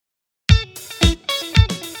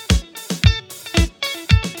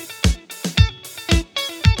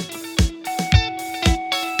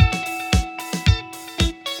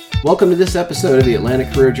Welcome to this episode of the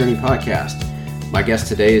Atlantic Career Journey Podcast. My guest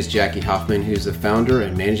today is Jackie Hoffman, who's the founder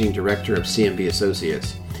and managing director of CMB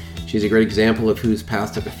Associates. She's a great example of who's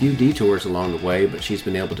passed up a few detours along the way, but she's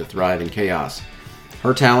been able to thrive in chaos.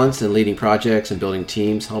 Her talents in leading projects and building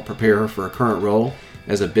teams help prepare her for her current role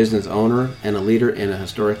as a business owner and a leader in a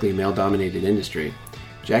historically male-dominated industry.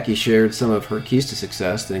 Jackie shared some of her keys to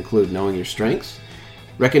success that include knowing your strengths,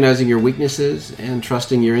 recognizing your weaknesses, and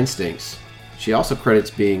trusting your instincts. She also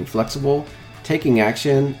credits being flexible, taking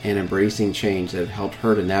action, and embracing change that have helped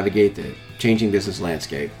her to navigate the changing business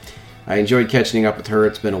landscape. I enjoyed catching up with her.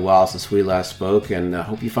 It's been a while since we last spoke, and I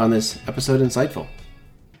hope you found this episode insightful.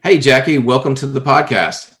 Hey, Jackie, welcome to the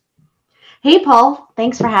podcast. Hey, Paul.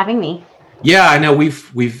 Thanks for having me. Yeah, I know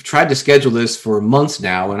we've tried to schedule this for months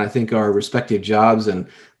now, and I think our respective jobs and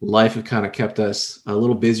life have kind of kept us a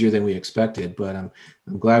little busier than we expected, but I'm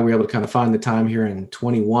glad we were able to kind of find the time here in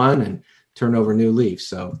 21 and turn over a new leaf.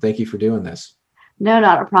 So thank you for doing this. No,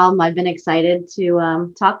 not a problem. I've been excited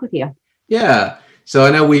to talk with you. Yeah. So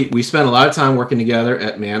I know we spent a lot of time working together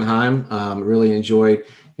at Mannheim. Really enjoyed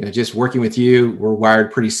just working with you. We're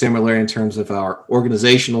wired pretty similar in terms of our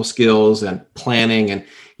organizational skills and planning and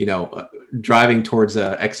driving towards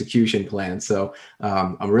an execution plan. So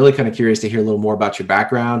I'm really kind of curious to hear a little more about your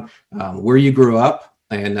background, where you grew up,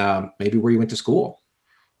 and maybe where you went to school.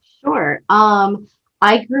 Sure.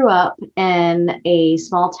 I grew up in a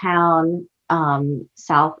small town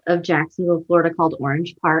south of Jacksonville, Florida called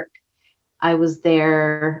Orange Park. I was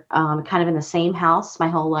there kind of in the same house my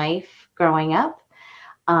whole life growing up.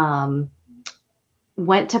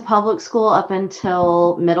 Went to public school up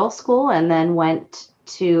until middle school and then went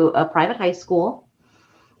to a private high school.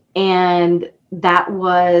 And that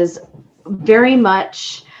was very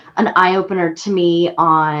much an eye-opener to me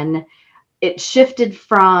on it shifted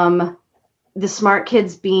from the smart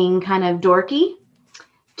kids being kind of dorky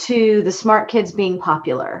to the smart kids being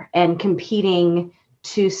popular and competing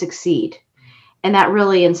to succeed. And that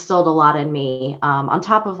really instilled a lot in me. On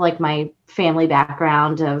top of like my family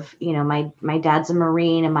background of, my dad's a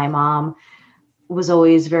Marine and my mom was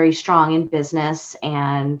always very strong in business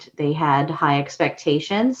and they had high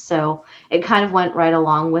expectations. So it kind of went right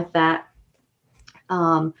along with that.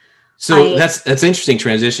 That's interesting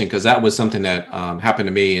transition, because that was something that happened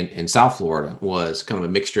to me in South Florida, was kind of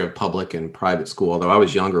a mixture of public and private school, although I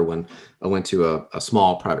was younger when I went to a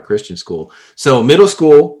small private Christian school. So middle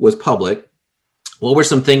school was public. What were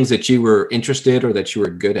some things that you were interested or that you were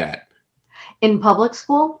good at? In public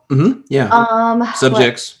school? Mm-hmm. Yeah.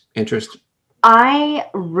 Subjects, interest. I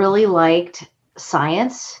really liked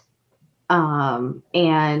science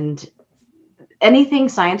and anything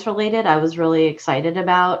science related I was really excited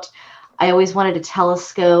about. I always wanted a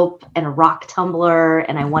telescope and a rock tumbler,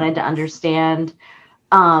 and I wanted to understand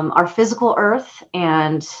our physical Earth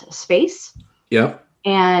and space. Yeah.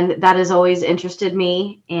 And that has always interested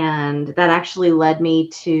me. And that actually led me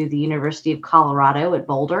to the University of Colorado at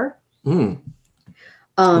Boulder for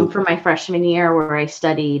my freshman year, where I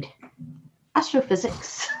studied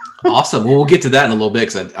astrophysics. Awesome. Well, we'll get to that in a little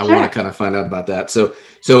bit, because I want to kind of find out about that. So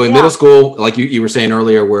in middle school, like you were saying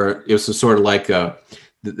earlier, where it was sort of like the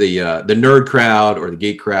nerd crowd or the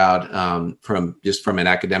geek crowd from an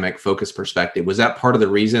academic focus perspective. Was that part of the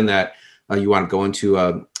reason that you wanted to go into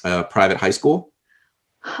a private high school?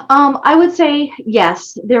 I would say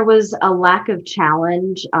yes. There was a lack of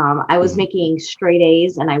challenge. I was making straight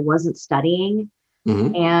A's and I wasn't studying.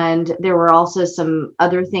 Mm-hmm. And there were also some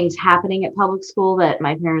other things happening at public school that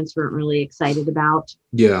my parents weren't really excited about.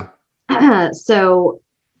 Yeah. So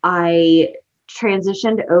I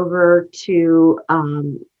transitioned over to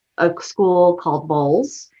a school called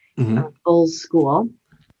Bowles, Bowles School.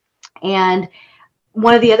 And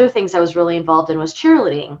one of the other things I was really involved in was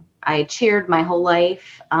cheerleading. I cheered my whole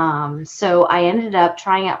life. So I ended up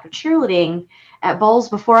trying out for cheerleading at Bowles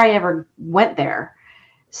before I ever went there.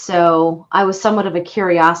 So I was somewhat of a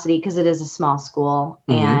curiosity because it is a small school,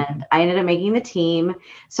 and I ended up making the team.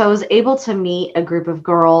 So I was able to meet a group of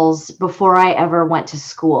girls before I ever went to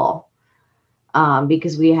school,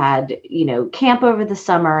 because we had, camp over the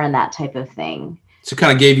summer and that type of thing. So it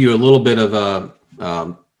kind of gave you a little bit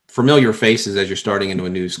of familiar faces as you're starting into a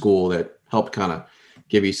new school that helped kind of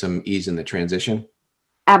give you some ease in the transition.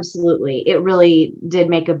 Absolutely. It really did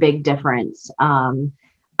make a big difference.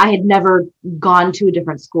 I had never gone to a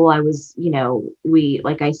different school. I was,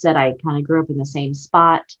 like I said, I kind of grew up in the same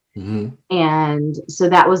spot. Mm-hmm. And so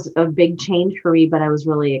that was a big change for me, but I was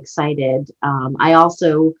really excited. I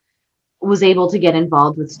also was able to get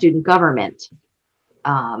involved with student government.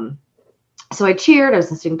 So I cheered, I was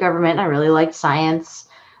in student government. I really liked science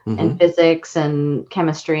and physics and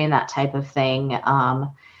chemistry and that type of thing.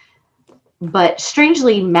 but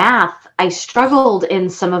strangely, math, I struggled in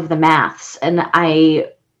some of the maths, and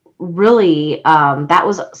I really, that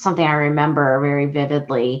was something I remember very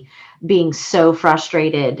vividly, being so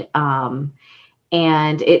frustrated.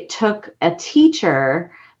 And it took a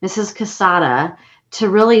teacher, Mrs. Casada, to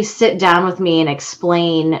really sit down with me and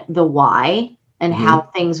explain the why and how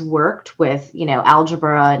things worked with,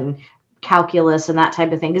 algebra and calculus and that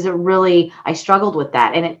type of thing. Because I struggled with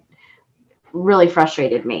that, and it really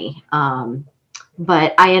frustrated me.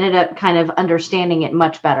 But I ended up kind of understanding it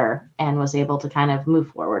much better and was able to kind of move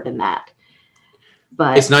forward in that.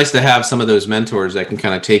 But it's nice to have some of those mentors that can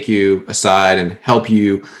kind of take you aside and help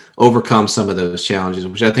you overcome some of those challenges,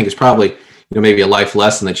 which I think is probably, maybe a life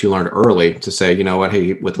lesson that you learned early, to say, you know what,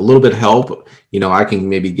 hey, with a little bit of help, I can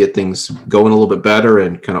maybe get things going a little bit better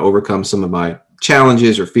and kind of overcome some of my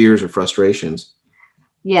challenges or fears or frustrations.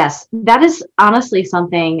 yes, that is honestly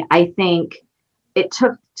something I think it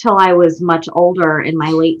took till I was much older, in my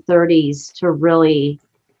late 30s, to really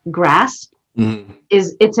grasp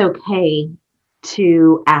is it's okay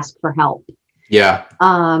to ask for help. Yeah.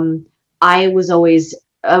 I was a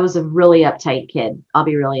really uptight kid. I'll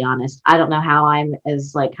be really honest. I don't know how I'm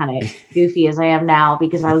as kind of goofy as I am now,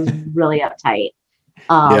 because I was really uptight.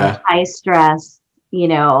 High stress,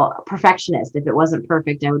 perfectionist. If it wasn't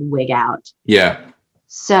perfect, I would wig out. Yeah.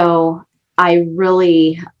 So I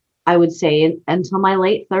would say until my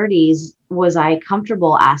late 30s was I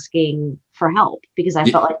comfortable asking for help, because I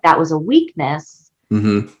felt like that was a weakness,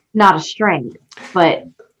 not a strength. But,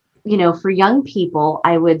 for young people,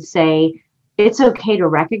 I would say it's okay to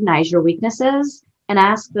recognize your weaknesses and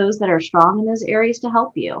ask those that are strong in those areas to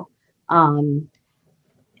help you.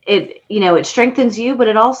 It strengthens you, but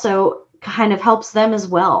it also kind of helps them as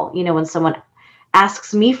well. When someone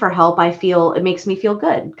asks me for help, it makes me feel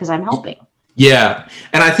good because I'm helping. Yeah.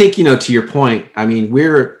 And I think, to your point, I mean,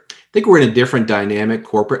 I think we're in a different dynamic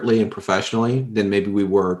corporately and professionally than maybe we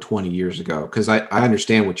were 20 years ago. Because I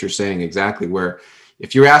understand what you're saying exactly, where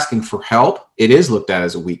if you're asking for help, it is looked at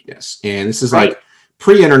as a weakness. And this is like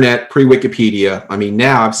pre-internet, pre-Wikipedia. I mean,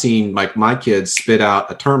 now I've seen my kids spit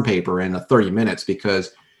out a term paper in 30 minutes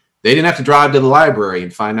because they didn't have to drive to the library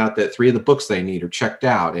and find out that 3 of the books they need are checked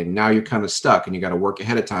out. And now you're kind of stuck and you got to work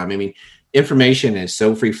ahead of time. I mean, information is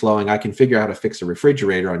so free flowing. I can figure out how to fix a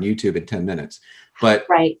refrigerator on YouTube in 10 minutes. But,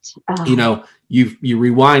 you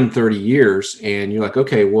rewind 30 years and you're like,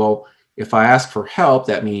 okay, well, if I ask for help,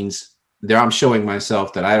 that means I'm showing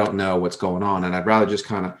myself that I don't know what's going on. And I'd rather just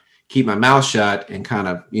kind of keep my mouth shut and kind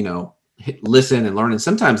of, listen and learn. And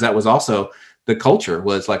sometimes that was also the culture,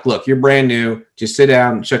 was like, look, you're brand new, just sit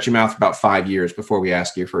down and shut your mouth for about 5 years before we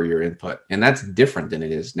ask you for your input. And that's different than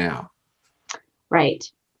it is now. Right.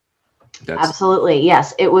 Absolutely.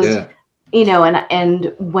 Yes. It was,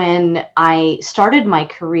 and when I started my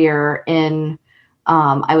career in,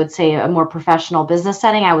 I would say, a more professional business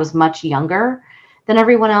setting, I was much younger than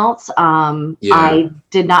everyone else. I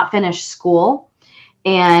did not finish school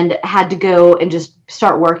and had to go and just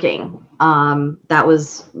start working.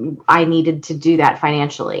 I needed to do that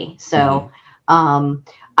financially. So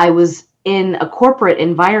I was in a corporate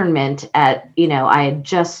environment I had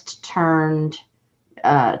just turned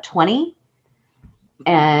 20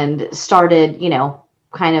 and started,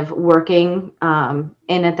 kind of working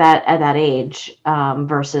at that age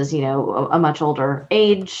versus, a much older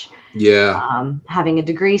age. Yeah. Having a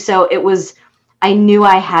degree. So I knew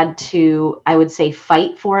I had to, I would say,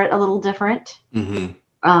 fight for it a little different.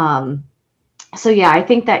 So yeah, I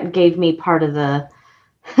think that gave me part of the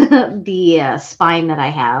spine that I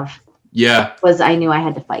have. Yeah. Was I knew I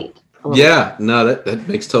had to fight. Yeah, no, that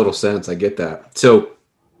makes total sense. I get that. So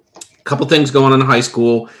a couple things going on in high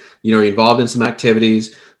school, you're involved in some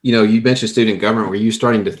activities. You mentioned student government. Were you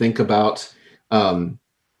starting to think about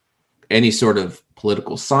any sort of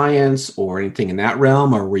political science or anything in that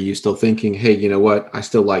realm? Or were you still thinking, hey, you know what, I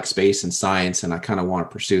still like space and science and I kind of want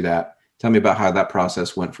to pursue that? Tell me about how that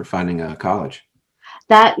process went for finding a college.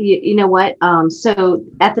 That, you know what, so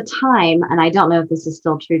at the time, and I don't know if this is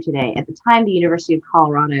still true today, at the time, the University of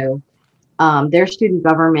Colorado, their student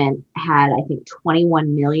government had, I think, $21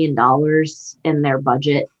 million in their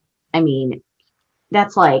budget. I mean,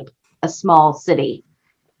 that's like a small city.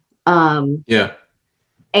 Yeah.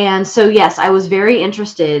 And so, yes, I was very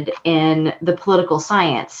interested in the political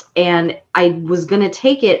science, and I was going to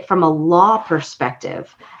take it from a law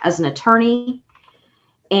perspective as an attorney.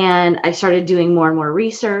 And I started doing more and more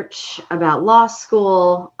research about law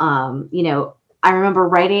school. I remember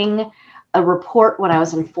writing a report when I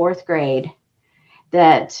was in 4th grade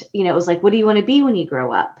that, it was like, what do you want to be when you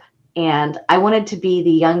grow up? And I wanted to be the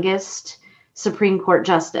youngest Supreme Court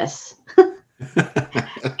justice.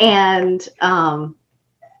 And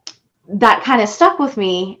that kind of stuck with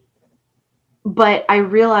me. But I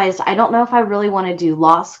realized I don't know if I really want to do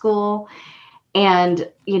law school and,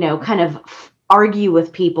 kind of argue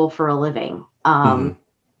with people for a living.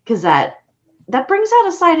 Because that brings out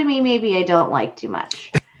a side of me maybe I don't like too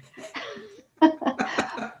much.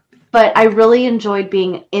 But I really enjoyed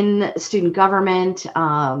being in student government.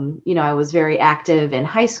 I was very active in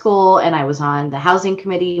high school, and I was on the housing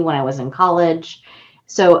committee when I was in college.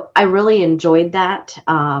 So I really enjoyed that.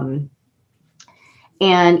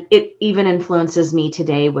 And it even influences me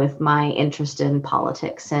today with my interest in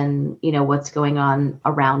politics and, what's going on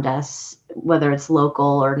around us, whether it's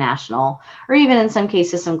local or national, or even in some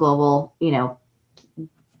cases, some global,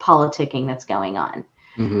 politicking that's going on.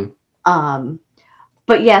 Mm-hmm.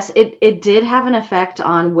 But yes, it did have an effect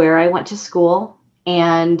on where I went to school.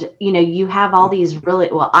 And, you have all these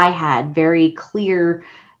I had very clear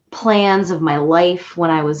plans of my life when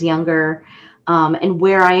I was younger. And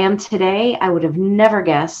where I am today, I would have never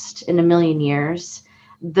guessed in a million years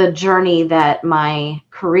the journey that my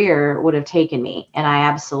career would have taken me. And I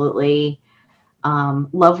absolutely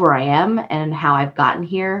love where I am and how I've gotten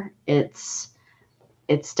here. It's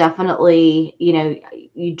definitely,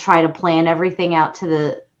 you try to plan everything out to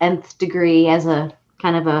the nth degree as a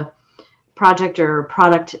kind of a project or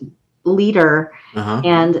product leader. Uh-huh.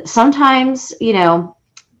 And sometimes,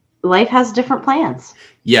 life has different plans.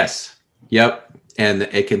 Yes. Yep. And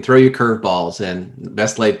it can throw you curveballs, and the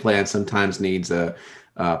best laid plan sometimes needs a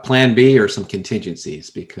plan B or some contingencies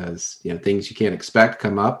because, things you can't expect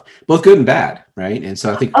come up, both good and bad. Right. And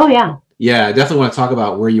so I think, yeah, I definitely want to talk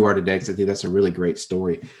about where you are today, because I think that's a really great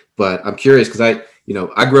story. But I'm curious because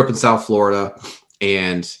I grew up in South Florida,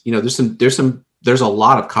 and, there's a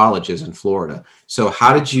lot of colleges in Florida. So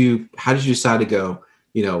how did you decide to go,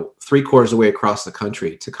 3/4 of the way across the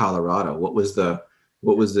country to Colorado? What was the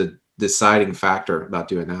deciding factor about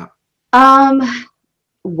doing that?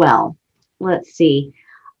 Well, let's see.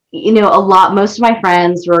 Most of my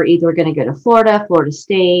friends were either going to go to Florida, Florida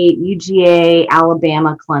State, UGA,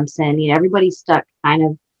 Alabama, Clemson. Everybody's stuck kind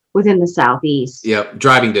of within the Southeast. Yep.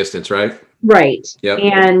 Driving distance, right? Right. Yep.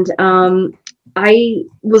 And I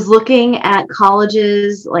was looking at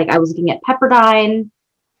colleges, like I was looking at Pepperdine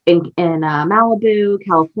in Malibu,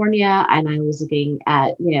 California, and I was looking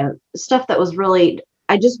at, stuff that was really,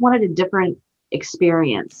 I just wanted a different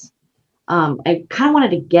experience. I kind of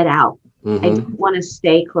wanted to get out. Mm-hmm. I didn't want to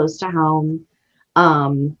stay close to home.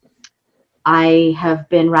 I have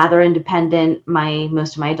been rather independent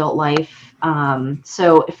most of my adult life.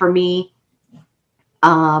 So for me,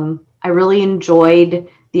 I really enjoyed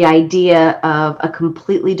the idea of a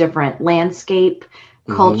completely different landscape,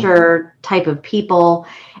 culture, type of people,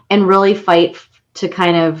 and really fight to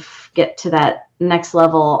kind of get to that next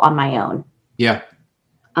level on my own. Yeah.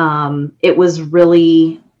 It was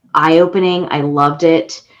really eye-opening. I loved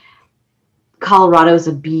it. Colorado is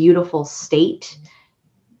a beautiful state.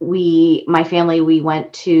 My family, we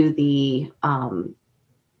went to the,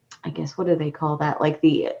 I guess, what do they call that? Like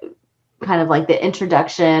the kind of like the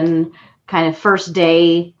introduction, kind of first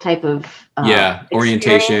day type of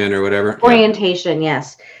orientation or whatever. Orientation,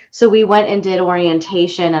 yes. So we went and did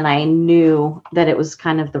orientation, and I knew that it was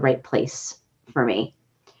kind of the right place for me.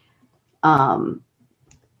 So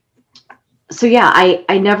yeah,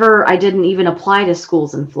 I didn't even apply to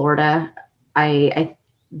schools in Florida.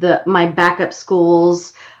 My backup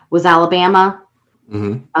schools was Alabama,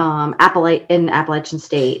 in Appalachian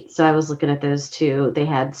State. So I was looking at those two. They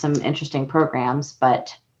had some interesting programs,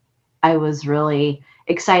 but I was really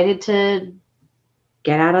excited to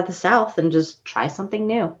get out of the South and just try something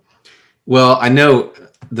new. Well, I know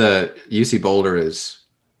the UC Boulder is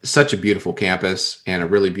such a beautiful campus and a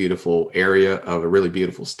really beautiful area of a really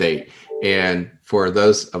beautiful state. And for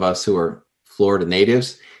those of us who are Florida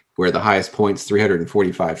natives, where the highest point's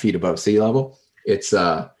 345 feet above sea level, it's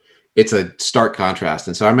a stark contrast.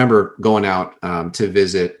 And so I remember going out to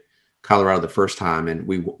visit Colorado the first time, and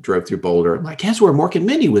we drove through Boulder. I'm like, guess where Mork and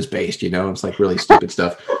Mindy was based? It's like really stupid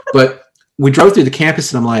stuff. But we drove through the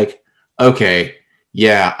campus, and I'm like, okay,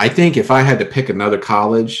 yeah, I think if I had to pick another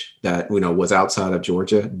college that was outside of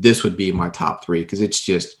Georgia, this would be my top 3 because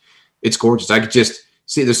it's gorgeous. I could just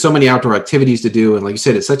see there's so many outdoor activities to do, and like you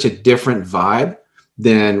said, it's such a different vibe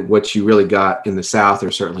than what you really got in the South or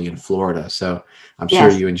certainly in Florida. So I'm sure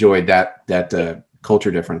you enjoyed that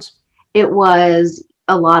culture difference. It was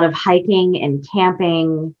a lot of hiking and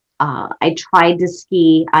camping. I tried to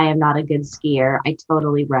ski. I am not a good skier. I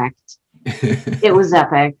totally wrecked. It was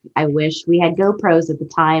epic. I wish we had GoPros at the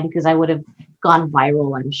time because I would have gone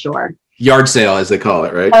viral, I'm sure. Yard sale, as they call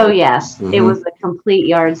it, right? Oh, yes. Mm-hmm. It was a complete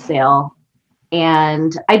yard sale.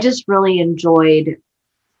 And I just really enjoyed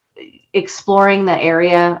exploring the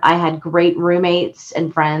area. I had great roommates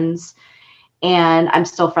and friends, and I'm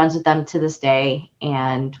still friends with them to this day.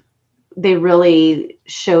 And they really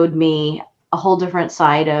showed me a whole different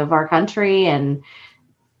side of our country. And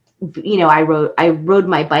I rode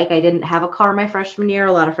my bike. I didn't have a car my freshman year.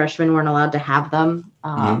 A lot of freshmen weren't allowed to have them.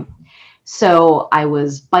 So I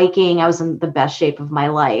was biking. I was in the best shape of my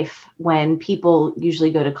life. When people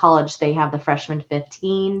usually go to college, they have the freshman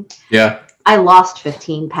 15. Yeah. I lost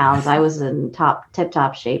 15 pounds. I was in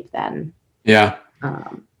tip-top shape then. Yeah.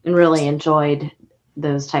 And really enjoyed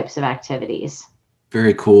those types of activities.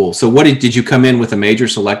 Very cool. So did you come in with a major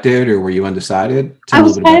selected, or were you undecided? I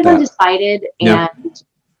was kind of undecided and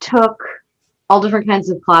took all different kinds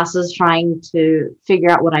of classes trying to figure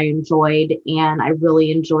out what I enjoyed. And I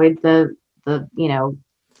really enjoyed the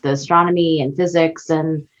astronomy and physics,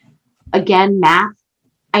 and again, math.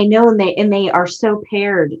 I know, and they are so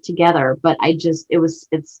paired together, but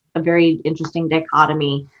it's a very interesting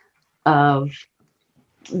dichotomy of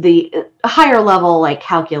the higher level, like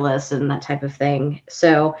calculus and that type of thing.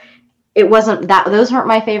 So it wasn't that those weren't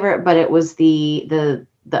my favorite, but it was the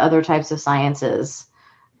other types of sciences.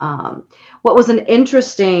 What was an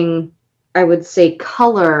interesting, I would say,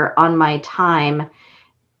 color on my time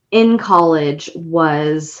in college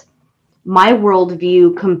was my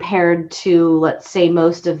worldview compared to, let's say,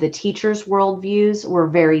 most of the teachers' worldviews were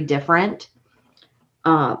very different.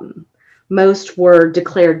 Most were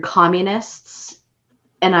declared communists,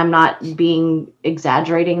 and I'm not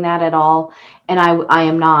exaggerating that at all. And I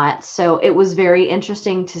am not. So it was very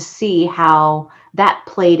interesting to see how that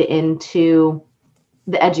played into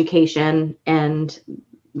the education and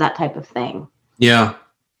that type of thing. Yeah.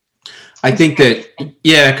 I think that,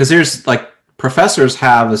 because there's professors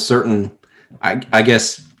have a certain, I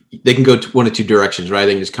guess they can go one of two directions, right?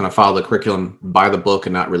 They can just kind of follow the curriculum by the book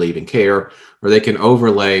and not really even care, or they can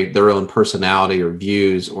overlay their own personality or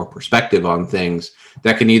views or perspective on things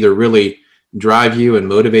that can either really drive you and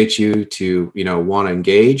motivate you to, want to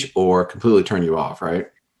engage, or completely turn you off,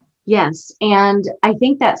 right? Yes. And I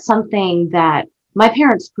think that's something that my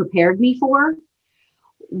parents prepared me for,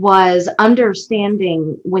 was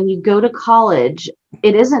understanding when you go to college,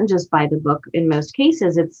 it isn't just by the book in most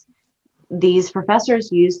cases. It's these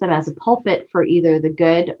professors use them as a pulpit for either the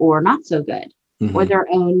good or not so good, or their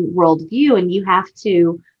own worldview. And you have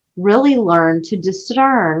to really learn to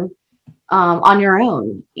discern on your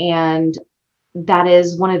own. And that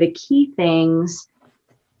is one of the key things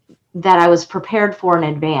that I was prepared for in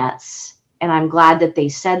advance. And I'm glad that they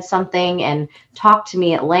said something and talked to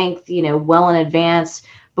me at length, well in advance,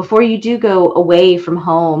 before you do go away from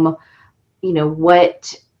home.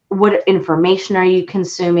 What information are you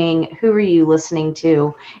consuming? Who are you listening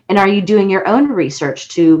to? And are you doing your own research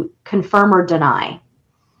to confirm or deny?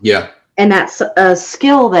 Yeah. And that's a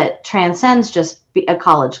skill that transcends just a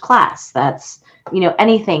college class. That's,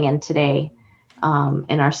 anything in today,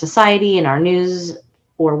 in our society, in our news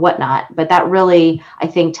or whatnot. But that really, I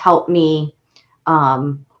think, helped me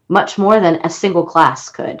much more than a single class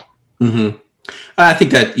could. Mm-hmm. I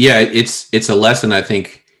think that, it's a lesson, I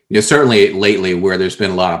think, certainly lately, where there's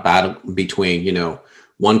been a lot of battle between,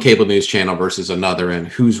 one cable news channel versus another, and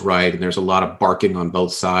who's right. And there's a lot of barking on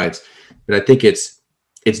both sides. But I think it's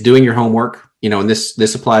doing your homework, and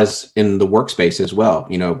this applies in the workspace as well.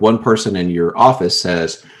 One person in your office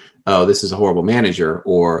says, oh, this is a horrible manager,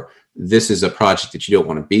 or this is a project that you don't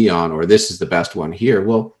want to be on, or this is the best one here.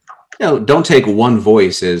 Well, don't take one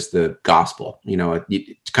voice as the gospel. You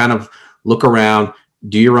kind of look around,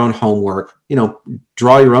 do your own homework,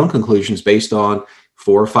 draw your own conclusions based on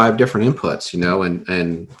 4 or 5 different inputs,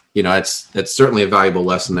 and that's certainly a valuable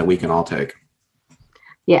lesson that we can all take.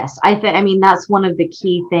 Yes. I mean, that's one of the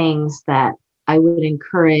key things that I would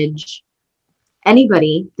encourage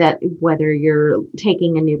anybody, that whether you're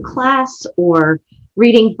taking a new class or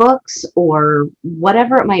reading books or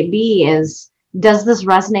whatever it might be, is, does this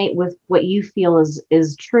resonate with what you feel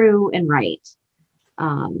is true and right?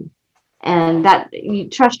 And that you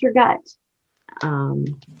trust your gut.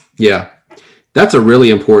 Yeah, that's a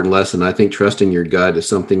really important lesson. I think trusting your gut is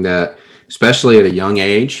something that, especially at a young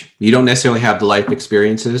age, you don't necessarily have the life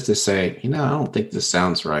experiences to say, I don't think this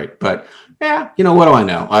sounds right. But what do I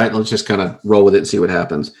know? All right, let's just kind of roll with it and see what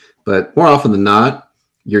happens. But more often than not,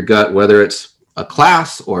 your gut, whether it's a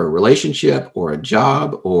class or a relationship or a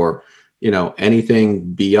job or,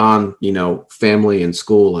 anything beyond, family and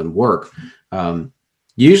school and work,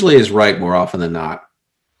 usually is right more often than not.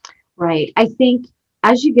 Right. I think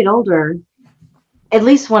as you get older, at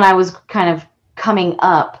least when I was kind of coming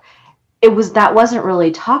up, that wasn't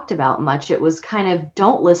really talked about much. It was kind of,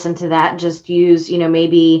 don't listen to that, just use,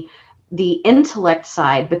 maybe the intellect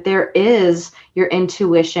side, but there is your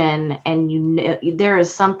intuition, and there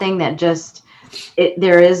is something that just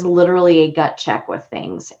there is literally a gut check with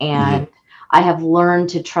things, and I have learned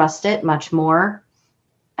to trust it much more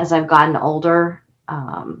as I've gotten older.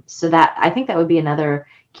 So that, I think that would be another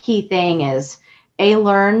key thing, is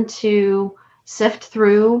learn to sift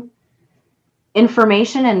through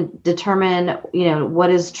information and determine, what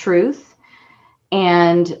is truth,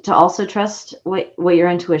 and to also trust what your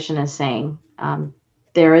intuition is saying.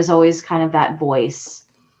 There is always kind of that voice.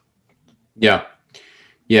 Yeah.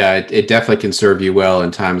 Yeah. It definitely can serve you well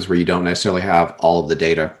in times where you don't necessarily have all of the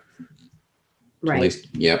data. Right. At least,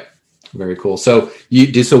 yep. Very cool. So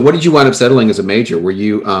what did you wind up settling as a major? Were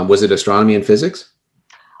you, was it astronomy and physics?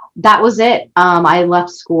 That was it. I left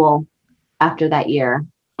school after that year.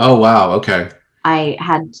 Oh, wow. Okay. I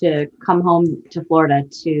had to come home to Florida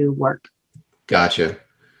to work. Gotcha.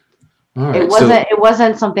 All right. It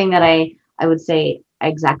wasn't something that I would say I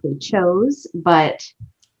exactly chose, but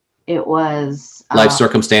it was life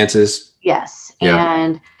circumstances. Yes. Yeah.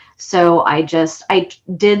 And so I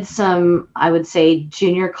did some, I would say,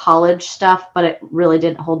 junior college stuff, but it really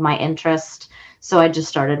didn't hold my interest. So I just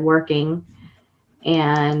started working.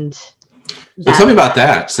 And so tell me about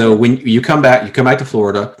that. So when you come back to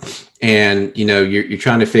Florida, and you're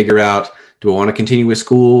trying to figure out, do I want to continue with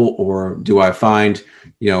school, or do I find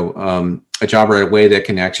a job right away that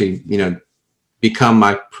can actually become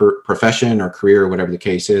my profession or career, or whatever the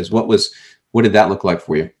case is? What did that look like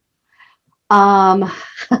for you? That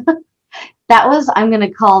was, I'm going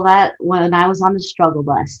to call that when I was on the struggle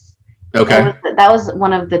bus. Okay. That was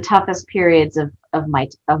one of the toughest periods of my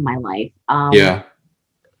life. Yeah.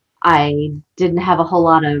 I didn't have a whole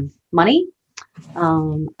lot of money.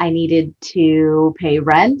 I needed to pay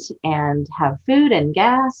rent and have food and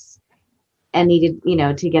gas, and needed,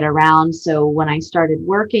 to get around. So when I started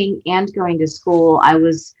working and going to school, I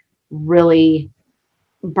was really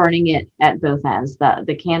burning it at both ends.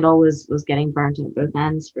 The candle was getting burnt at both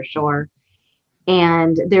ends, for sure.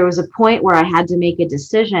 And there was a point where I had to make a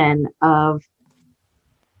decision of,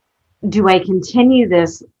 do I continue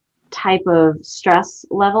this type of stress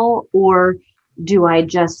level, or do I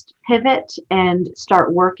just pivot and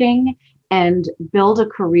start working and build a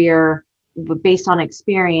career based on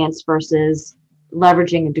experience versus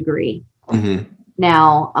leveraging a degree? Mm-hmm.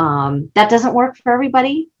 Now, that doesn't work for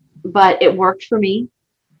everybody, but it worked for me.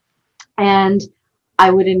 And I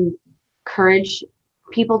would encourage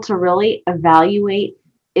people to really evaluate,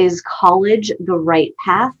 is college the right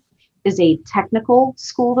path? Is a technical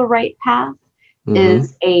school the right path? Mm-hmm.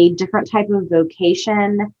 Is a different type of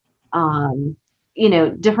vocation,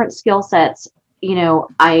 different skill sets?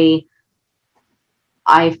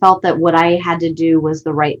 I felt that what I had to do was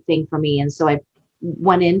the right thing for me. And so I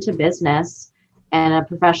went into business and a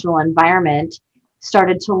professional environment,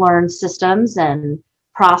 started to learn systems and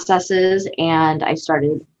processes. And I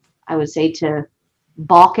started, I would say, to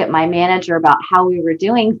balk at my manager about how we were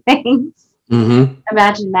doing things. Mm-hmm.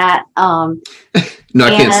 Imagine that. No, I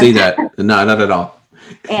can't see that. No, not at all.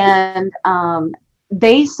 And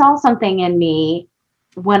they saw something in me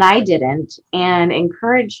when I didn't, and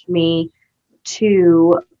encouraged me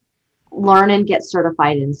to learn and get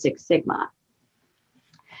certified in Six Sigma.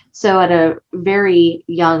 So at a very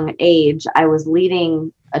young age, I was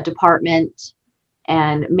leading a department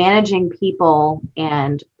and managing people,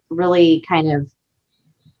 and really kind of,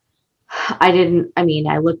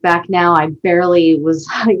 I look back now, I barely was,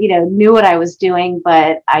 knew what I was doing,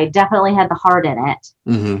 but I definitely had the heart in it.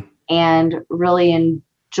 Mm-hmm. And really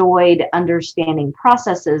enjoyed understanding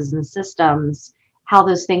processes and systems, how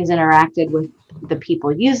those things interacted with the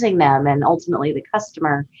people using them, and ultimately the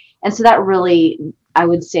customer. And so that really, I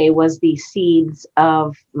would say, was the seeds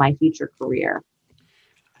of my future career.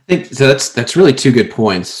 I think so. That's really two good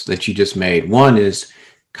points that you just made. One is,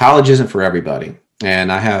 college isn't for everybody.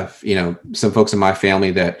 And I have, some folks in my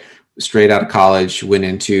family that straight out of college went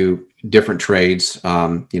into different trades.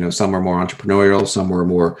 Some were more entrepreneurial, some were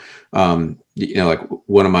more, like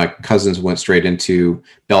one of my cousins went straight into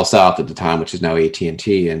Bell South at the time, which is now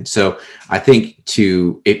AT&T. And so I think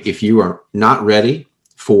if you are not ready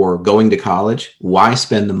for going to college, why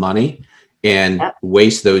spend the money and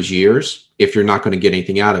waste those years if you're not going to get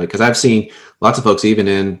anything out of it? Because I've seen lots of folks, even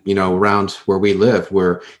in, around where we live,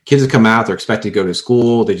 where kids that come out, they're expected to go to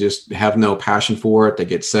school. They just have no passion for it. They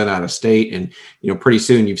get sent out of state, and, pretty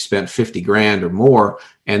soon you've spent $50,000 or more,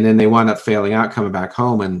 and then they wind up failing out, coming back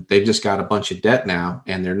home, and they've just got a bunch of debt now,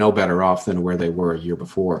 and they're no better off than where they were a year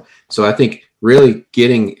before. So I think really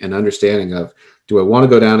getting an understanding of, Do I want to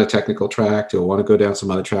go down a technical track? Do I want to go down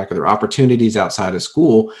some other track? Are there opportunities outside of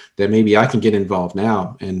school that maybe I can get involved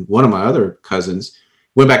now? And one of my other cousins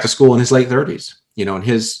went back to school in his late 30s, and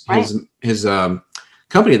his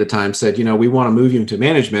company at the time said, we want to move you into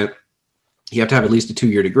management. You have to have at least a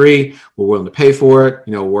 2-year degree. We're willing to pay for it,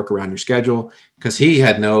 work around your schedule, because he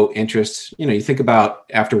had no interest. You think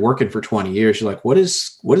about after working for 20 years, you're like, what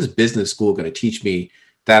is business school going to teach me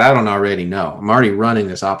that I don't already know? I'm already running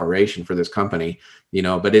this operation for this company,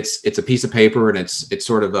 but it's a piece of paper, and it's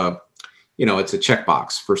sort of a, it's a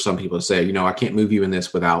checkbox for some people to say, I can't move you in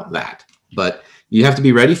this without that. But you have to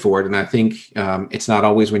be ready for it. And I think it's not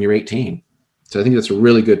always when you're 18. So I think that's a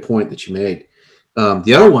really good point that you made.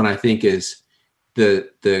 The other one I think is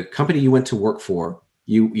the company you went to work for,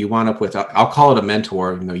 you wound up with, I'll call it a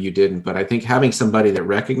mentor, even though you didn't, but I think having somebody that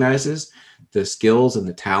recognizes the skills and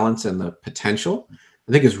the talents and the potential,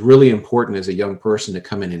 I think is really important as a young person to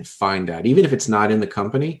come in and find that, even if it's not in the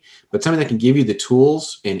company, but something that can give you the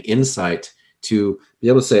tools and insight to be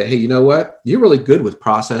able to say, hey, you know what? You're really good with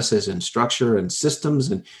processes and structure and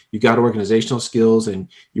systems, and you got organizational skills, and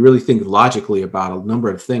you really think logically about a number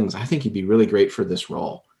of things. I think you'd be really great for this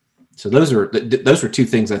role. So those were two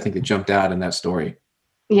things I think that jumped out in that story.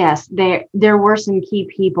 Yes, there were some key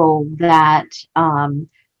people that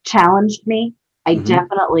challenged me. I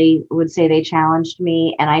definitely would say they challenged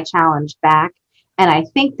me, and I challenged back. And I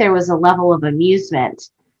think there was a level of amusement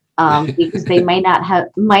because they might not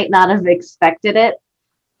have expected it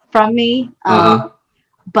from me.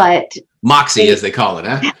 But moxie, as they call it,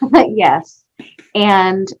 huh? Yes.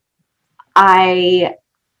 And I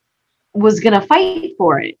was going to fight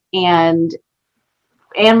for it, and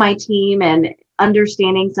my team, and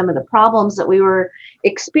understanding some of the problems that we were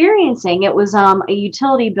experiencing. It was a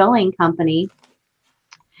utility billing company,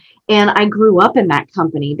 and I grew up in that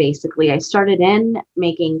company. Basically, I started in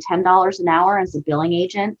making $10 an hour as a billing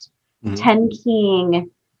agent, 10 keying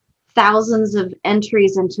thousands of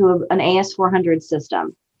entries into an AS400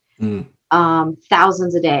 system,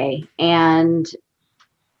 thousands a day. And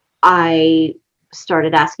I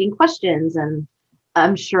started asking questions, and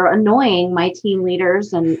I'm sure annoying my team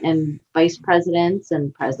leaders and vice presidents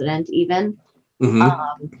and president even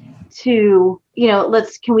to,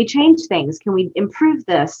 can we change things? Can we improve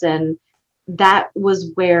this? And that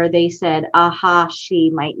was where they said, aha, she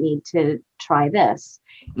might need to try this.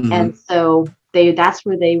 And so that's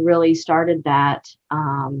where they really started that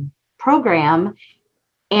program.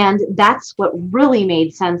 And that's what really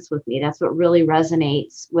made sense with me. That's what really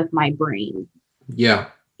resonates with my brain. Yeah.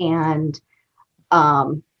 And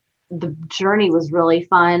the journey was really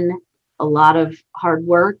fun, a lot of hard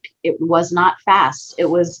work. It was not fast. It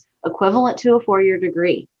was equivalent to a 4-year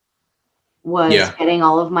degree, getting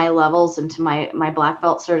all of my levels into my black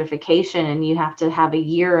belt certification. And you have to have a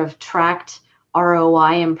year of tracked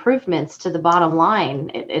ROI improvements to the bottom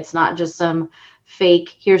line. It's not just some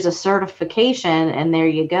fake, here's a certification and there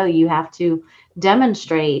you go. You have to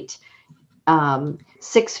demonstrate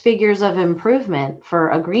 6 figures of improvement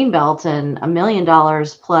for a green belt and $1 million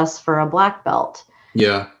plus for a black belt.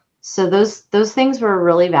 Yeah. So those things were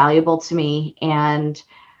really valuable to me. And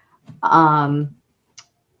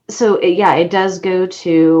it does go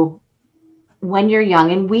to when you're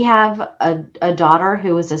young. And we have a daughter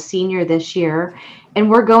who is a senior this year, and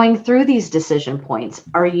we're going through these decision points.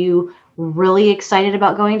 Are you really excited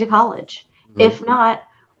about going to college? If not,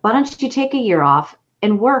 why don't you take a year off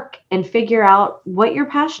and work and figure out what you're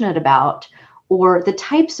passionate about, or the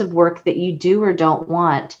types of work that you do or don't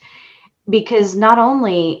want. Because not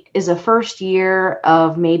only is a first year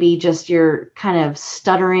of maybe just your kind of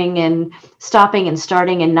stuttering and stopping and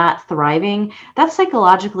starting and not thriving, that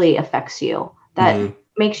psychologically affects you. That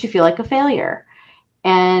makes you feel like a failure.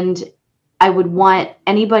 And I would want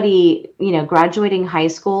anybody, graduating high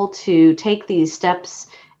school to take these steps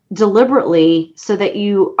deliberately so that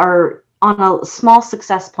you are on a small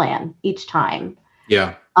success plan each time.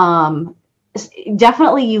 Yeah.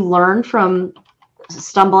 Definitely you learn from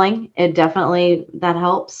stumbling. That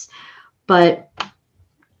helps. But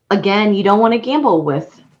again, you don't want to gamble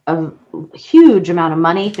with a huge amount of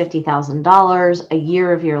money, $50,000, a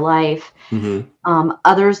year of your life.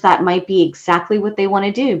 Others, that might be exactly what they want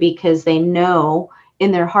to do because they know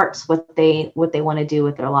in their hearts what they want to do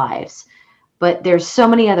with their lives. But there's so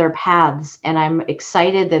many other paths, and I'm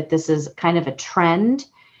excited that this is kind of a trend,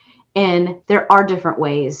 and there are different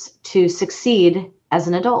ways to succeed as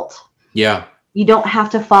an adult. Yeah. You don't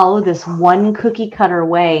have to follow this one cookie cutter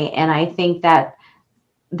way, and I think that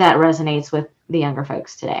resonates with the younger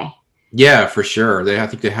folks today. Yeah, for sure. I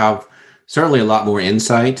think they have certainly a lot more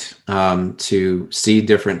insight to see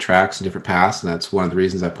different tracks and different paths. And that's one of the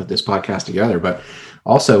reasons I put this podcast together. But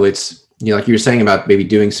also it's, like you were saying about maybe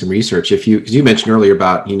doing some research. Because you mentioned earlier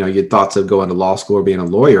about, you had thoughts of going to law school or being a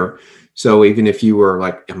lawyer. So even if you were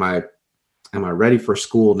like, am I ready for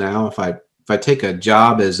school now? If I take a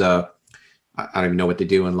job as I don't even know what they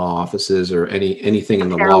do in law offices or anything in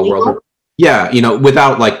the law world. Yeah.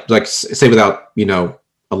 Without like say without,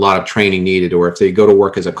 a lot of training needed, or if they go to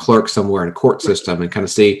work as a clerk somewhere in a court system and kind of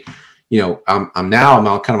see, I'm kind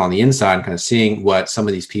of on the inside and kind of seeing what some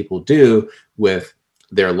of these people do with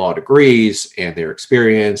their law degrees and their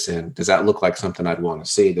experience. And does that look like something I'd want to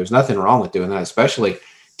see? There's nothing wrong with doing that, especially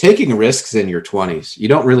taking risks in your 20s. You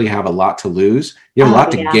don't really have a lot to lose. You have a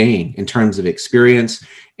lot to gain in terms of experience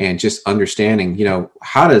and just understanding,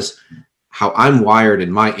 how I'm wired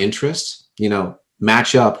and my interests,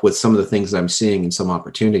 match up with some of the things I'm seeing and some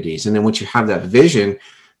opportunities. And then once you have that vision,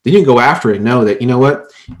 then you can go after it and know that,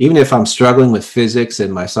 what, even if I'm struggling with physics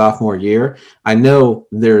in my sophomore year, I know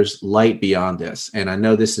there's light beyond this. And I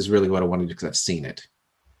know this is really what I want to do because I've seen it.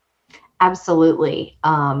 Absolutely.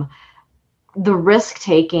 The risk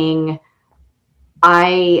taking,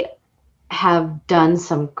 I have done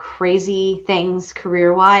some crazy things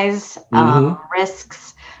career-wise,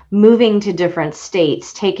 risks, moving to different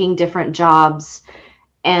states, taking different jobs.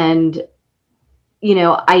 And,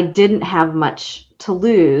 I didn't have much to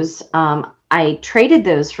lose. I traded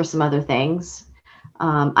those for some other things.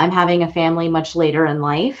 I'm having a family much later in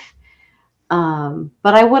life.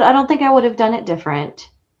 But I don't think I would have done it different.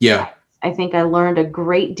 Yeah. I think I learned a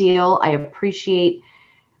great deal. I appreciate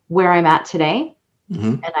where I'm at today.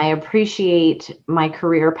 And I appreciate my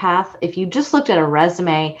career path. If you just looked at a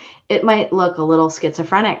resume, it might look a little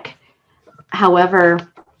schizophrenic. However,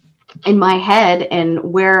 in my head and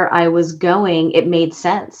where I was going, it made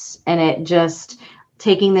sense. And it just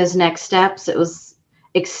taking those next steps, it was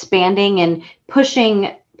expanding and pushing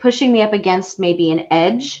me up against maybe an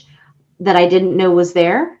edge that I didn't know was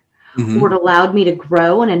there, or it allowed me to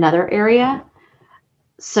grow in another area.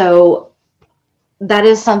 So that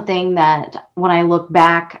is something that when I look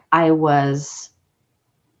back, I was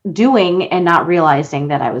doing and not realizing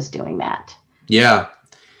that I was doing that. Yeah.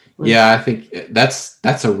 Yeah. I think that's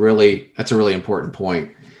a really important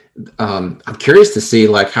point. I'm curious to see,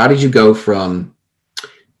 like, how did you go from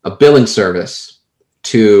a billing service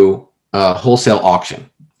to a wholesale auction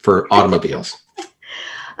for automobiles?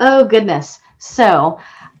 Oh, goodness. So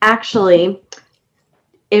actually,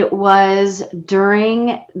 it was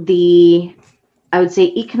during the, I would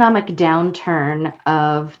say, economic downturn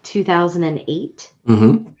of 2008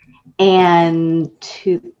 and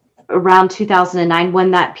around 2009,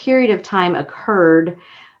 when that period of time occurred.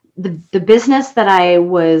 The business that I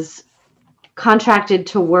was contracted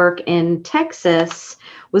to work in Texas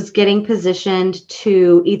was getting positioned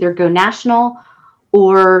to either go national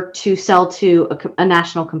or to sell to a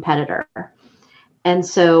national competitor. And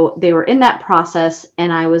so they were in that process,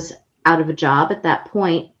 and I was out of a job at that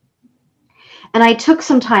point. And I took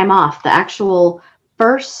some time off. The actual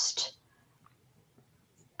first,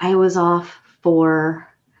 I was off for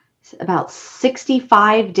about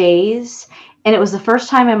 65 days. And it was the first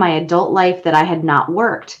time in my adult life that I had not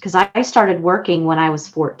worked, because I started working when I was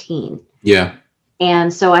 14. Yeah.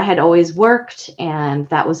 And so I had always worked, and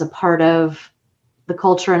that was a part of the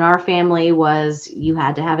culture in our family, was you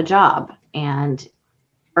had to have a job and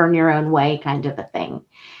earn your own way, kind of a thing.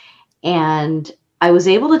 And I was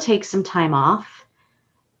able to take some time off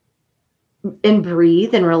and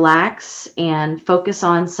breathe and relax and focus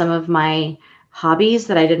on some of my hobbies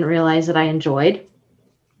that I didn't realize that I enjoyed.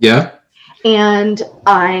 Yeah. And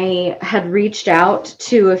I had reached out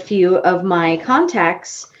to a few of my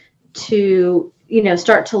contacts to,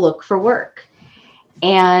 start to look for work.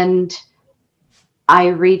 And I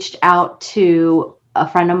reached out to a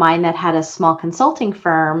friend of mine that had a small consulting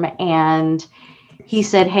firm, and he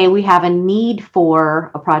said, "Hey, we have a need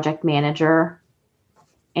for a project manager,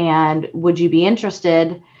 and would you be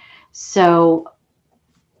interested?" So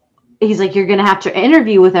he's like, "You're going to have to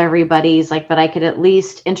interview with everybody." He's like, "But I could at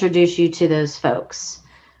least introduce you to those folks."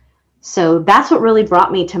 So that's what really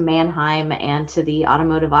brought me to Mannheim and to the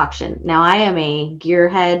automotive auction. Now, I am a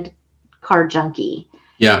gearhead car junkie.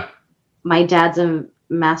 Yeah. My dad's a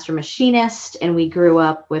master machinist, and we grew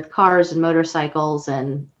up with cars and motorcycles,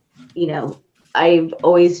 and I've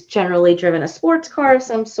always generally driven a sports car of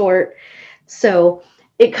some sort. So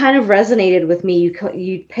it kind of resonated with me.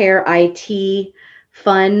 You pair IT,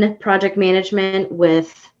 fun project management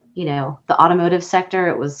with, the automotive sector.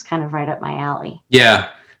 It was kind of right up my alley. Yeah.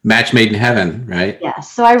 Match made in heaven, right? Yeah.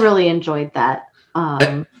 So I really enjoyed that.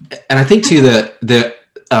 And I think too,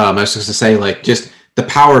 I was just to say, like, just the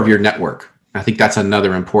power of your network. I think that's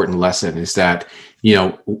another important lesson is that,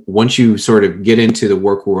 once you sort of get into the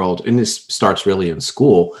work world, and this starts really in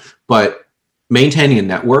school, but maintaining a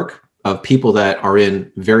network of people that are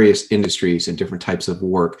in various industries and different types of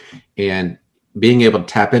work, and being able to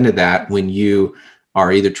tap into that when you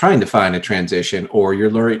are either trying to find a transition or you're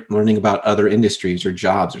learning about other industries or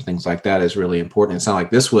jobs or things like that is really important. It sounds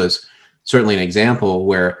like this was certainly an example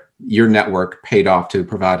where your network paid off to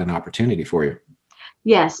provide an opportunity for you.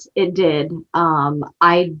 Yes, it did.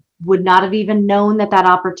 I would not have even known that that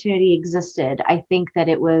opportunity existed. I think that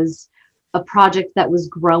it was a project that was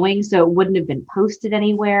growing, so it wouldn't have been posted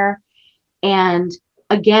anywhere. And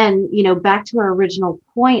again, back to our original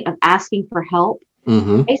point of asking for help,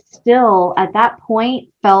 Mm-hmm. I still at that point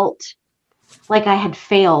felt like I had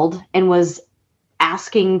failed and was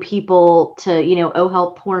asking people to, oh,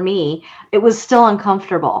 help poor me. It was still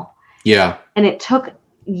uncomfortable. Yeah. And it took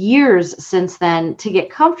years since then to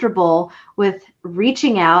get comfortable with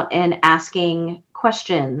reaching out and asking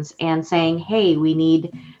questions and saying, hey,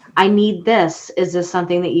 I need this. Is this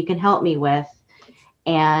something that you can help me with?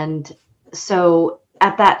 And so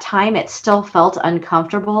at that time, it still felt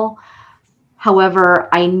uncomfortable. However,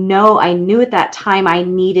 I knew at that time I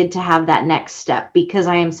needed to have that next step because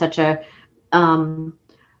I am such a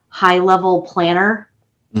high level planner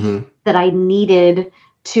Mm-hmm. that I needed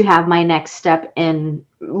to have my next step in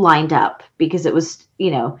lined up because it was,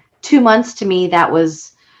 2 months to me, that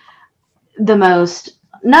was the most,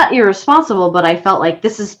 not irresponsible, but I felt like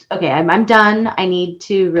this is okay. I'm done. I need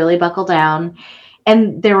to really buckle down.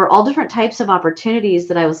 And there were all different types of opportunities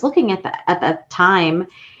that I was looking at that time.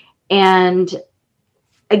 And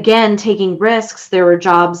again, taking risks. There were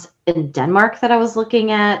jobs in Denmark that I was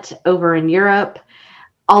looking at, over in Europe,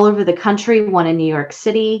 all over the country, one in New York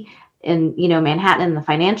City, in Manhattan in the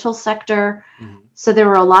financial sector. Mm-hmm. So there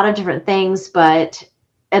were a lot of different things, but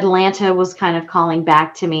Atlanta was kind of calling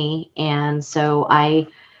back to me. And so I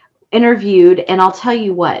interviewed, and I'll tell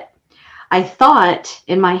you what, I thought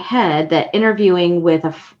in my head that interviewing with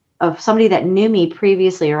of somebody that knew me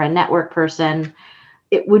previously or a network person,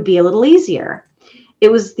 it would be a little easier. It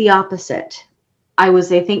was the opposite. I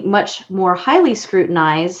was, I think, much more highly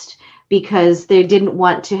scrutinized because they didn't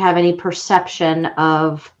want to have any perception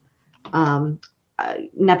of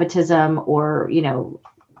nepotism or,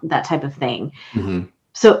 that type of thing. Mm-hmm.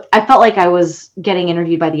 So I felt like I was getting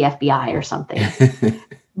interviewed by the FBI or something.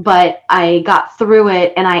 But I got through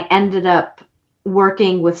it, and I ended up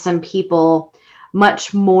working with some people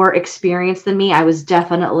much more experienced than me. I was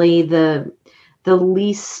definitely the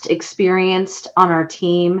least experienced on our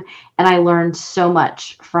team, and I learned so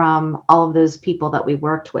much from all of those people that we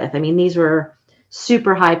worked with. I mean, these were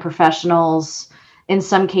super high professionals, in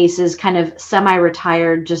some cases kind of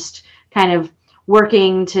semi-retired, just kind of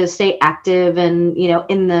working to stay active and,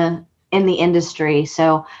 in the industry.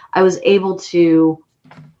 So I was able to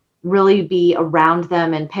really be around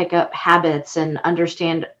them and pick up habits and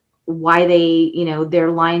understand why they,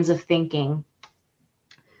 their lines of thinking.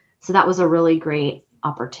 So that was a really great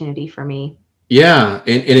opportunity for me. Yeah,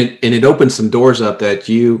 and it opened some doors up that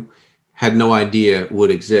you had no idea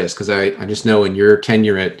would exist, because I just know in your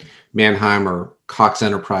tenure at Manheim or Cox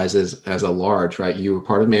Enterprises as a large, right? You were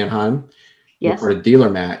part of Manheim, you were Yes. part of Dealer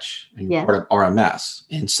Match, and you were Yes. part of RMS,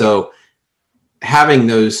 and so having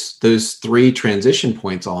those three transition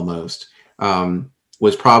points almost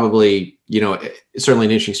was probably, certainly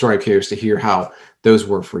an interesting story. I'm curious to hear how those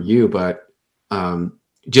were for you, but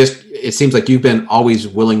just it seems like you've been always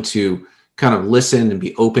willing to kind of listen and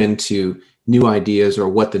be open to new ideas or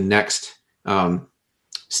what the next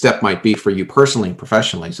step might be for you personally and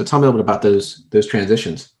professionally. So tell me a little bit about those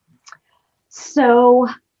transitions. So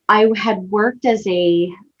I had worked as a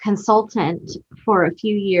consultant for a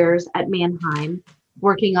few years at Manheim,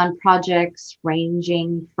 working on projects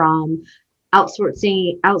ranging from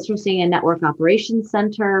outsourcing a network operations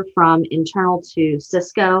center from internal to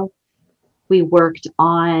Cisco. We worked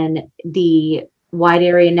on the wide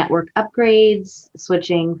area network upgrades,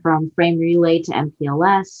 switching from frame relay to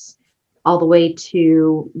MPLS, all the way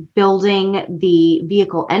to building the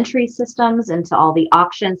vehicle entry systems into all the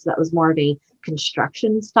auctions. So that was more of a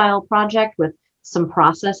construction style project with some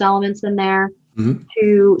process elements in there, Mm-hmm.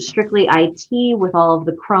 to strictly IT with all of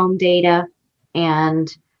the Chrome data and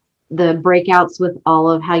the breakouts with all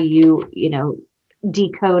of how you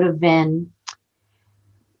decode a VIN.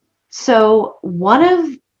 So one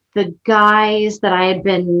of the guys that I had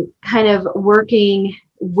been kind of working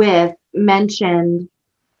with mentioned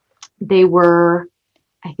they were,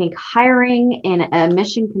 I think, hiring in a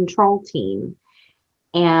mission control team.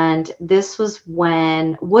 And this was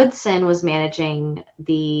when Woodson was managing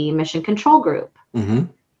the Mission Control Group. Mm-hmm.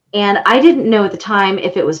 And I didn't know at the time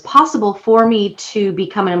if it was possible for me to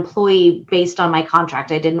become an employee based on my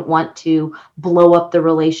contract. I didn't want to blow up the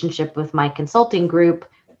relationship with my consulting group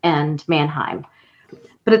and Mannheim.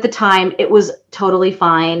 But at the time, it was totally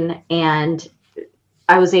fine. And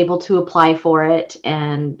I was able to apply for it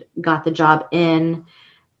and got the job in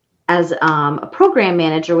as a program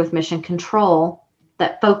manager with Mission Control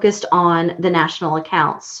that focused on the national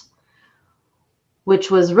accounts, which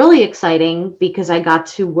was really exciting because I got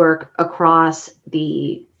to work across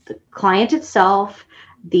the client itself,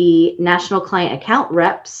 the national client account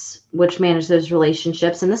reps, which manage those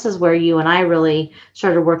relationships. And this is where you and I really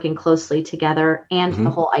started working closely together, and the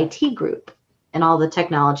whole IT group and all the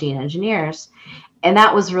technology and engineers. And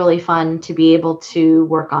that was really fun to be able to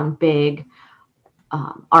work on big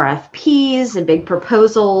RFPs and big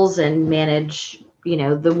proposals and manage,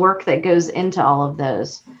 the work that goes into all of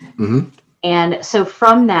those. Mm-hmm. And so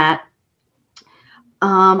from that,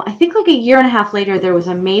 I think like a year and a half later, there was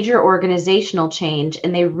a major organizational change,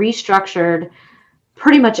 and they restructured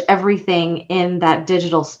pretty much everything in that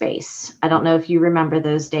digital space. I don't know if you remember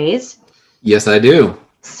those days. Yes, I do.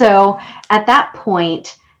 So at that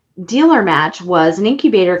point, Dealer Match was an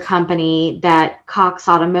incubator company that Cox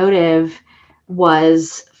Automotive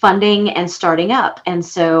was funding and starting up. And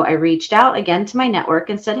so I reached out again to my network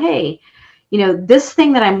and said, hey, this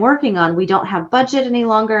thing that I'm working on, we don't have budget any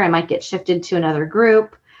longer. I might get shifted to another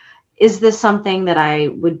group. Is this something that I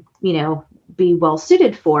would, be well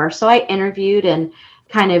suited for? So I interviewed and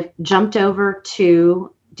kind of jumped over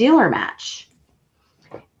to Dealer Match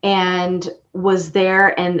and was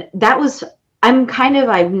there. And that was,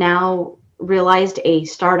 I've now realized, a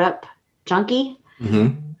startup junkie.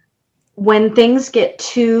 Mm-hmm. When things get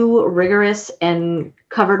too rigorous and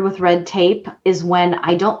covered with red tape is when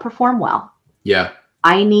I don't perform well. Yeah.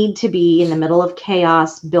 I need to be in the middle of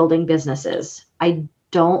chaos building businesses. I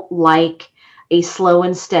don't like a slow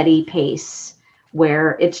and steady pace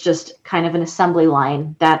where it's just kind of an assembly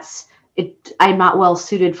line. That's it. I'm not well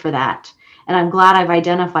suited for that. And I'm glad I've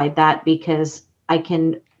identified that, because I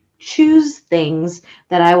can choose things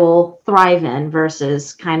that I will thrive in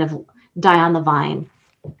versus kind of die on the vine.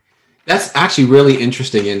 That's actually really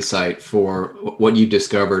interesting insight for what you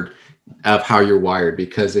discovered of how you're wired.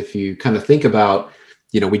 Because if you kind of think about,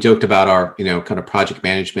 we joked about our, kind of project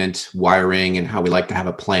management wiring and how we like to have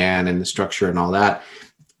a plan and the structure and all that.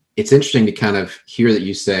 It's interesting to kind of hear that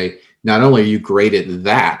you say, not only are you great at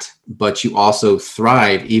that, but you also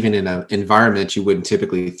thrive even in an environment that you wouldn't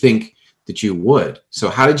typically think that you would. So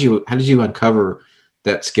how did you uncover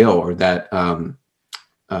that skill or that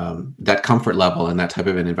comfort level in that type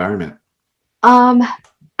of an environment?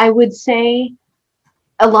 I would say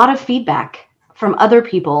a lot of feedback from other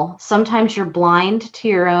people. Sometimes you're blind to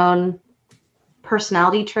your own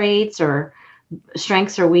personality traits or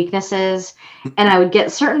strengths or weaknesses. And I would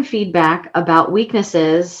get certain feedback about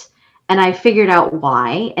weaknesses, and I figured out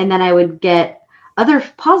why. And then I would get other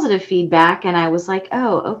positive feedback, and I was like,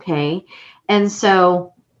 oh, okay. And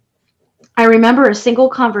so I remember a single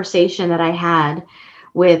conversation that I had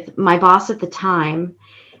with my boss at the time,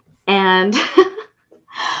 and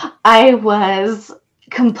I was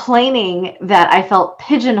complaining that I felt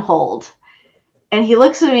pigeonholed. And he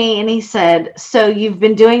looks at me and he said, so you've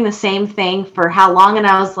been doing the same thing for how long? And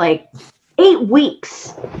I was like, 8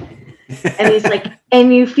 weeks. And he's like,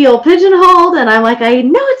 and you feel pigeonholed? And I'm like, I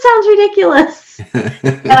know it sounds ridiculous.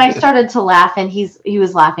 And I started to laugh, and he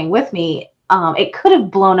was laughing with me. It could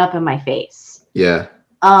have blown up in my face. Yeah.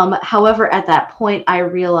 However, at that point, I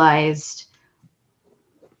realized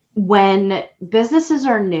when businesses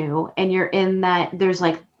are new and you're in that, there's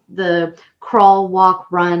like the crawl, walk,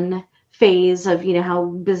 run phase of, how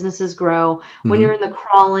businesses grow. When you're in the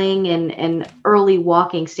crawling and early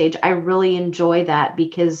walking stage, I really enjoy that,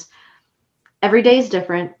 because every day is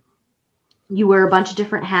different. You wear a bunch of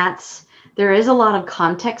different hats. There is a lot of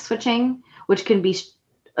context switching, which can be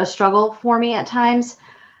a struggle for me at times.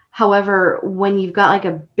 However, when you've got like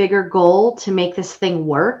a bigger goal to make this thing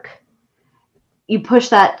work, you push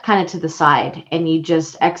that kind of to the side and you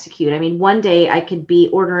just execute. I mean, one day I could be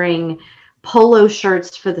ordering polo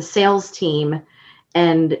shirts for the sales team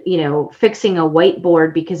and, fixing a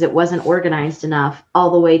whiteboard because it wasn't organized enough,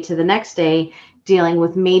 all the way to the next day dealing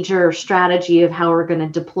with major strategy of how we're going to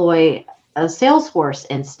deploy a Salesforce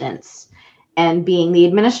instance and being the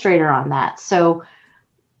administrator on that. So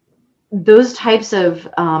those types of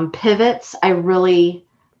pivots,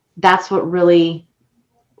 that's what really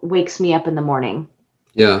wakes me up in the morning.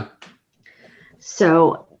 Yeah.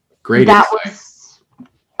 So great. That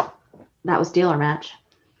was Dealer Match.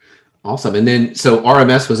 Awesome. And then, so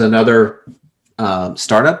RMS was another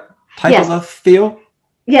startup type Yes. of a feel?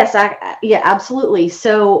 Yes, yeah, absolutely.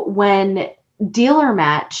 So when Dealer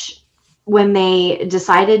Match, when they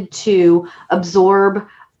decided to absorb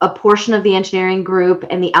a portion of the engineering group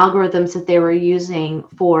and the algorithms that they were using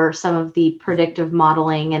for some of the predictive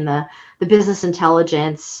modeling and the business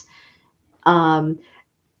intelligence, um,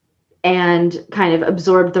 and kind of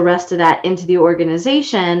absorbed the rest of that into the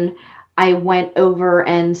organization, I went over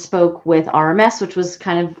and spoke with RMS, which was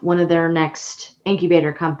kind of one of their next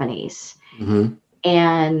incubator companies. Mm-hmm.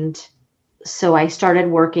 And so I started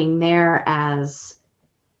working there as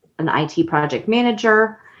an IT project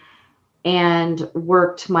manager and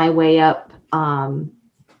worked my way up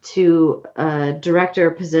to a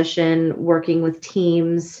director position, working with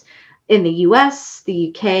teams in the US, the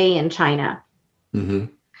UK, and China. Mm-hmm.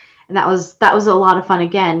 And that was a lot of fun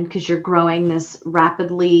again, because you're growing this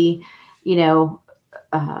rapidly, you know,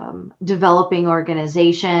 developing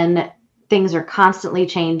organization. Things are constantly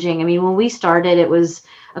changing. I mean, when we started, it was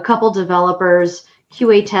a couple developers,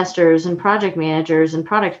 QA testers, and project managers and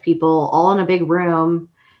product people all in a big room.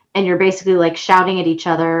 And you're basically like shouting at each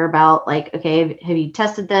other about like, okay, have you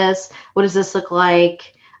tested this? What does this look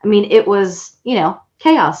like? I mean, it was,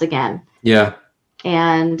 chaos again. Yeah.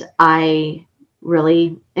 And I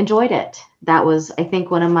really enjoyed it. That was, I think,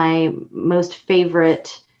 one of my most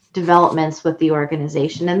favorite developments with the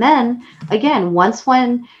organization. And then again, once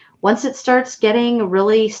it starts getting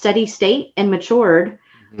really steady state and matured,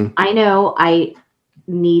 Mm-hmm. I know I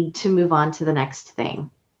need to move on to the next thing.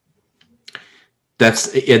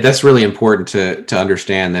 That's really important to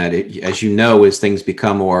understand that as you know, as things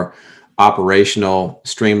become more operational,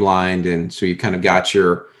 streamlined, and so you kind of got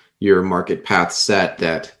your market path set,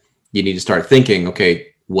 that you need to start thinking, okay,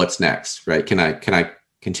 what's next, right? Can I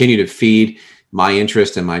continue to feed my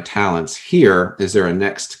interest and my talents here? Is there a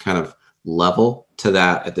next kind of level to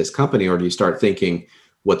that at this company, or do you start thinking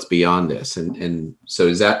what's beyond this? And so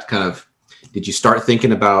is that kind of, did you start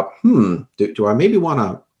thinking about, do I maybe want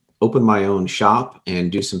to open my own shop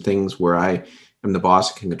and do some things where I am the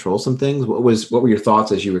boss and can control some things? What were your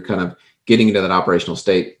thoughts as you were kind of getting into that operational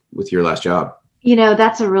state with your last job?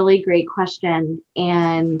 That's a really great question.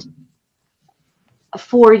 And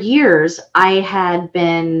for years, I had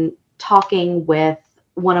been talking with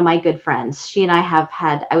one of my good friends. She and I have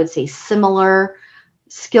had, I would say, similar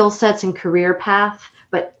skill sets and career path,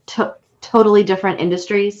 but totally different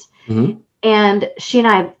industries. Mm-hmm. And she and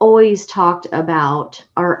I have always talked about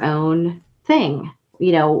our own thing.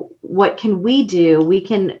 What can we do? We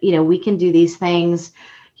can do these things.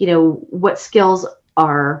 What skills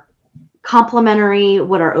are complementary,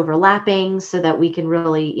 what are overlapping, so that we can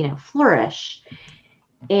really, flourish.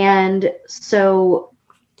 And so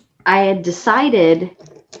I had decided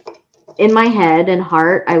in my head and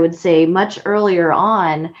heart, I would say much earlier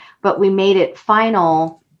on, but we made it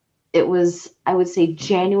final. It was, I would say,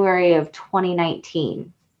 January of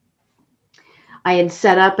 2019. I had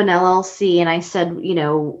set up an LLC and I said,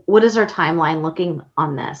 what is our timeline looking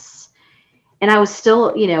on this? And I was still,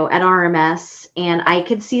 at RMS, and I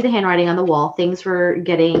could see the handwriting on the wall.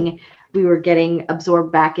 We were getting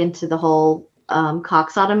absorbed back into the whole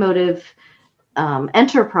Cox Automotive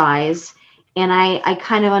enterprise. And I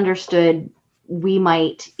kind of understood we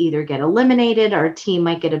might either get eliminated, our team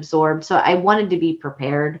might get absorbed. So I wanted to be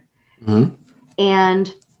prepared. Mm-hmm.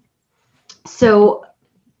 And so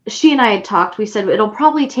she and I had talked. We said it'll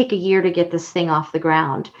probably take a year to get this thing off the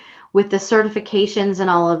ground. With the certifications and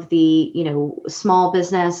all of the, small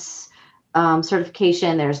business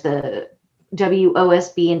certification, there's the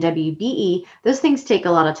WOSB and WBE. Those things take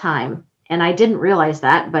a lot of time. And I didn't realize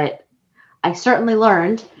that, but I certainly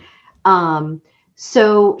learned.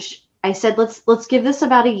 So I said, let's give this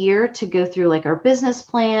about a year to go through like our business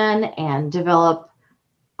plan and develop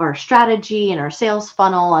our strategy and our sales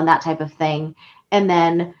funnel and that type of thing. And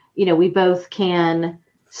then, we both can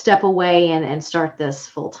step away and start this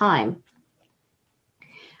full time.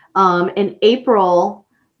 In April,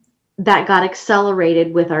 that got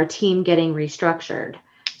accelerated with our team getting restructured.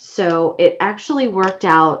 So it actually worked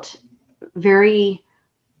out very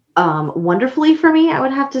wonderfully for me. I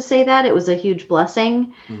would have to say that it was a huge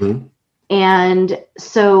blessing. Mm-hmm. And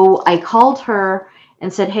so I called her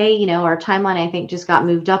and said, hey, our timeline, I think, just got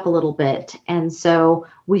moved up a little bit. And so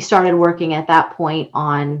we started working at that point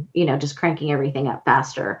on, just cranking everything up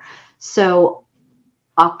faster. So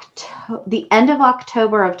the end of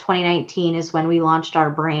October of 2019 is when we launched our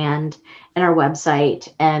brand and our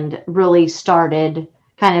website and really started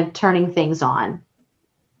kind of turning things on.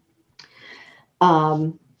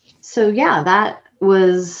 So yeah, that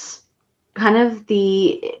was kind of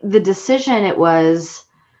the decision. It was,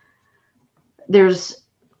 there's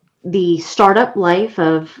the startup life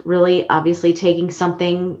of really obviously taking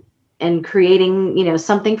something and creating,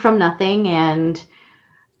 something from nothing. And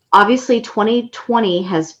obviously 2020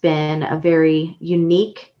 has been a very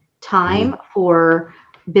unique time for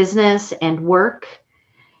business and work.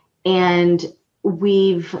 And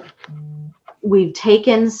we've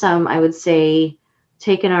taken some, I would say,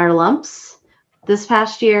 taken our lumps this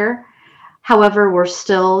past year. However, we're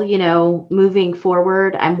still, moving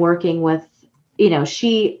forward. I'm working with,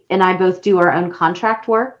 she and I both do our own contract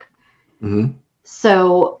work. Mm-hmm.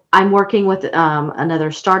 So I'm working with another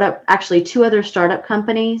startup, actually two other startup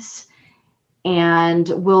companies, and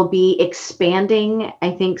we'll be expanding,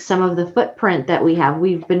 I think, some of the footprint that we have.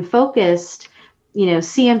 We've been focused,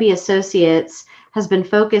 CMB Associates has been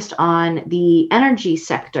focused on the energy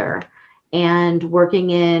sector and working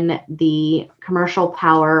in the commercial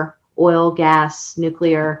power, oil, gas,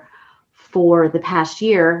 nuclear for the past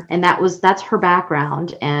year. And that's her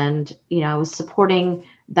background. And, I was supporting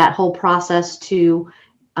that whole process to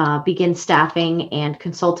begin staffing and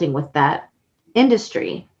consulting with that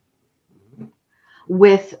industry.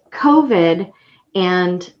 With COVID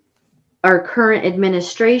and our current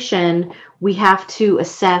administration, we have to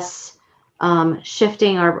assess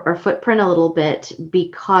shifting our footprint a little bit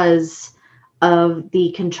because of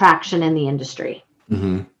the contraction in the industry.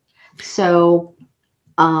 Mm-hmm. So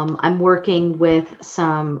I'm working with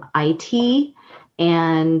some IT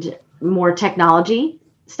and more technology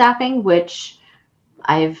staffing, which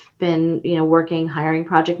I've been, working, hiring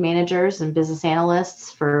project managers and business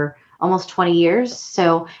analysts for almost 20 years.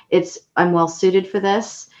 So I'm well suited for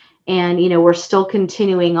this. And, we're still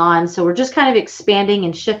continuing on. So we're just kind of expanding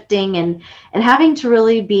and shifting and having to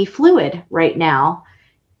really be fluid right now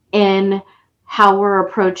in how we're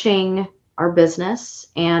approaching our business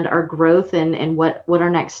and our growth and what our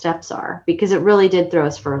next steps are, because it really did throw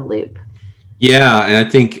us for a loop. Yeah. And I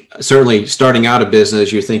think certainly starting out a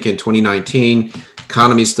business, you're thinking 2019,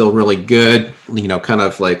 economy's still really good, kind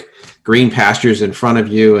of like green pastures in front of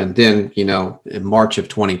you. And then, in March of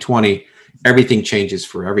 2020, everything changes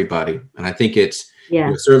for everybody. And I think it's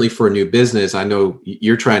certainly for a new business. I know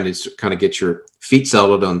you're trying to kind of get your feet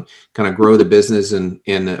settled on kind of grow the business and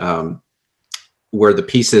where the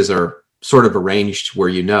pieces are sort of arranged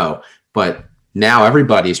where, but now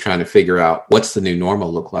everybody's trying to figure out what's the new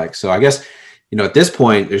normal look like. So I guess, at this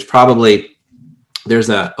point, there's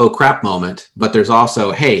a, oh crap moment, but there's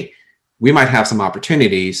also, hey, we might have some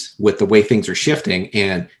opportunities with the way things are shifting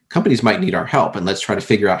and companies might need our help. And let's try to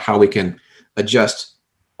figure out how we can adjust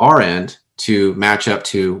our end to match up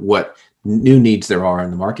to what new needs there are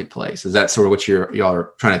in the marketplace. Is that sort of what y'all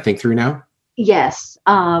are trying to think through now? Yes.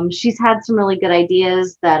 She's had some really good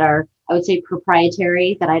ideas that are, I would say,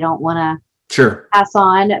 proprietary that I don't want to pass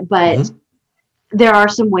on, but there are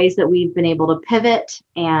some ways that we've been able to pivot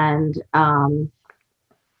and,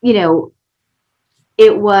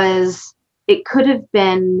 it could have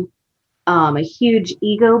been a huge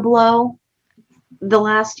ego blow the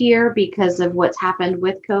last year because of what's happened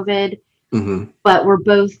with COVID. Mm-hmm. But we're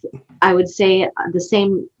both, I would say, the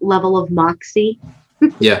same level of moxie.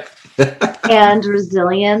 Yeah. And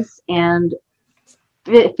resilience and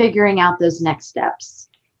figuring out those next steps.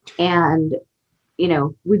 And,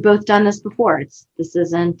 we've both done this before. This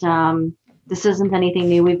isn't anything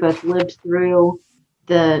new. We both lived through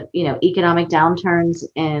the, economic downturns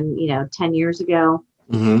in, 10 years ago.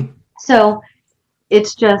 Mm-hmm. So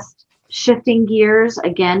it's just shifting gears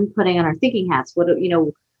again, putting on our thinking hats.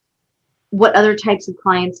 What other types of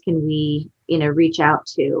clients can we, reach out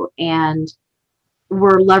to? And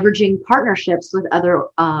we're leveraging partnerships with other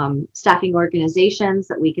staffing organizations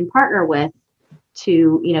that we can partner with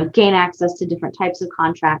to, gain access to different types of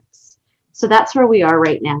contracts. So that's where we are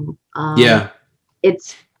right now.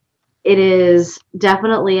 It is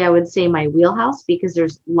definitely, I would say, my wheelhouse because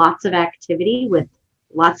there's lots of activity with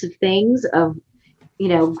lots of things of,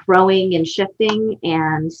 growing and shifting.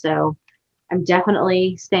 And so I'm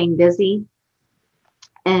definitely staying busy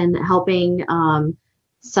and helping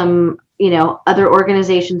some, other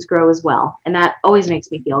organizations grow as well. And that always makes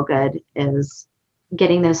me feel good is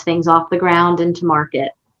getting those things off the ground into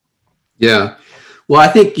market. Yeah. Well, I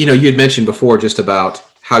think, you had mentioned before just about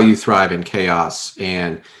how you thrive in chaos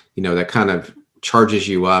and, that kind of charges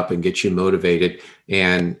you up and gets you motivated.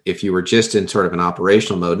 And if you were just in sort of an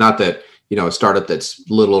operational mode, not that, a startup that's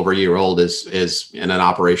a little over a year old is in an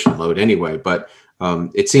operational mode anyway, but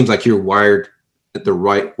it seems like you're wired the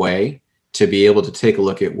right way to be able to take a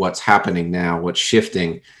look at what's happening now, what's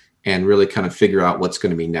shifting, and really kind of figure out what's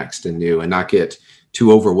going to be next and new and not get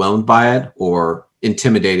too overwhelmed by it or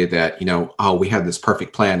intimidated that, we had this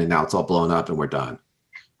perfect plan and now it's all blown up and we're done.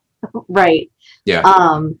 Right. Yeah.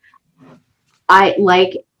 I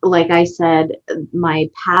like I said, my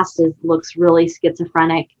past looks really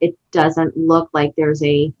schizophrenic. It doesn't look like there's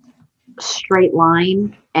a straight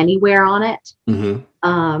line anywhere on it. Mm-hmm.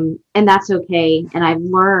 And that's okay. And I've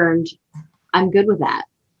learned I'm good with that.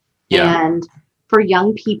 Yeah. And for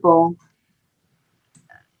young people,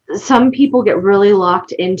 some people get really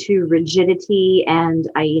locked into rigidity and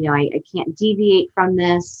I can't deviate from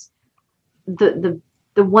this. The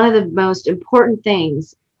one of the most important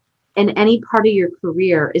things in any part of your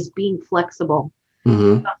career is being flexible,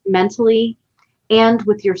 Mm-hmm. mentally and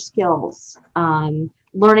with your skills.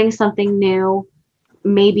 Learning something new.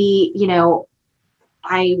 Maybe,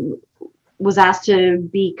 I was asked to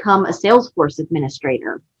become a Salesforce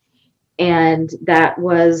administrator. And that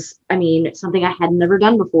was, something I had never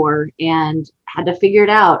done before and had to figure it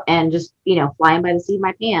out and just, flying by the seat of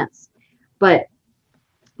my pants. But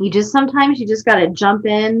sometimes you just got to jump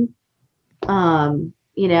in.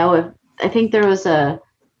 If I think there was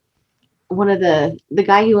one of the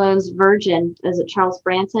guy who owns Virgin, is it Charles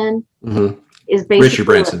Branson? Mm-hmm. Is basically Richard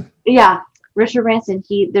Branson. Yeah, Richard Branson.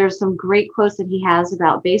 There's some great quotes that he has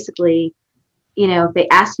about basically, if they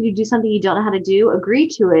ask you to do something you don't know how to do, agree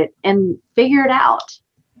to it and figure it out.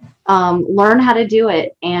 Learn how to do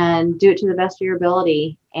it and do it to the best of your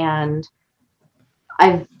ability. And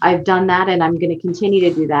I've done that, and I'm going to continue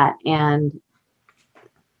to do that. And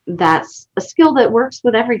that's a skill that works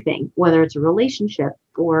with everything, whether it's a relationship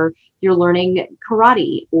or you're learning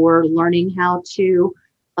karate or learning how to,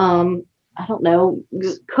 I don't know,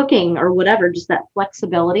 cooking or whatever, just that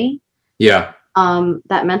flexibility. Yeah.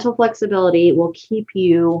 That mental flexibility will keep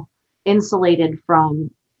you insulated from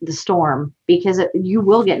the storm because you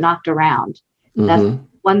will get knocked around. Mm-hmm. That's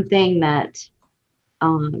one thing that,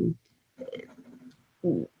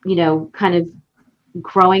 kind of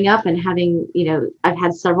growing up and having, I've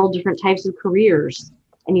had several different types of careers,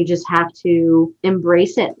 and you just have to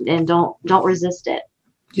embrace it and don't resist it.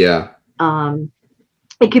 Yeah.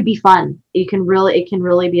 It could be fun. It can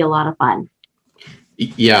really be a lot of fun.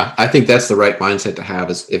 Yeah, I think that's the right mindset to have,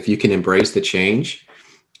 is if you can embrace the change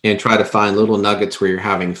and try to find little nuggets where you're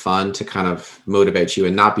having fun to kind of motivate you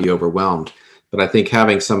and not be overwhelmed. But I think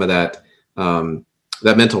having some of that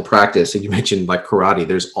that mental practice, and you mentioned like karate,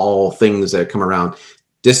 there's all things that come around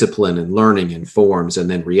discipline and learning and forms and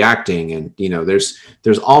then reacting. And,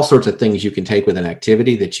 there's all sorts of things you can take with an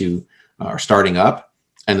activity that you are starting up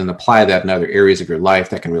and then apply that in other areas of your life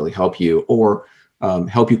that can really help you or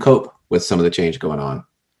help you cope with some of the change going on.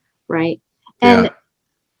 Right. And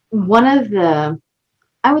one of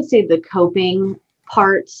I would say the coping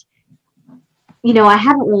parts, I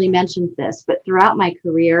haven't really mentioned this, but throughout my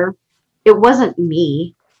career, it wasn't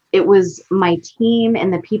me. It was my team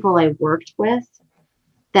and the people I worked with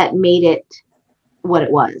that made it what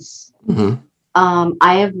it was. Mm-hmm.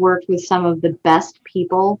 I have worked with some of the best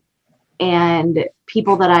people and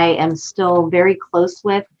people that I am still very close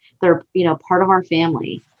with. They're, part of our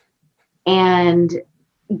family. And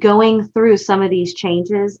going through some of these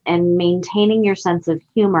changes and maintaining your sense of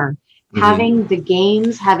humor, mm-hmm. having the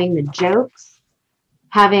games, having the jokes,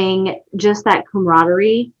 having just that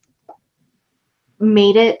camaraderie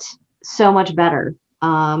made it so much better.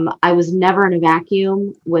 I was never in a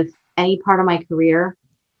vacuum with any part of my career.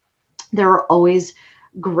 There were always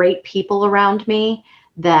great people around me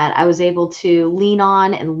that I was able to lean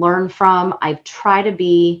on and learn from. I try to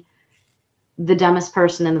be the dumbest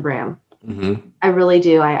person in the room. Mm-hmm. I really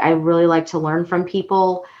do. I really like to learn from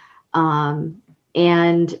people. And,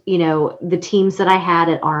 the teams that I had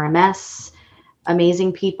at RMS,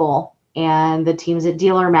 amazing people, and the teams at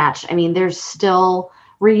Dealer Match. There's still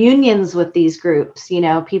reunions with these groups.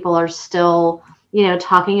 People are still,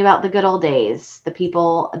 talking about the good old days, the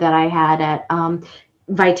people that I had at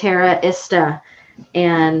Viterra ISTA.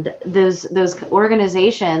 And those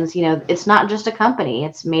organizations, it's not just a company,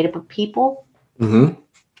 it's made up of people. Mm-hmm.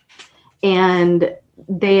 And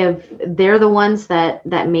they're the ones that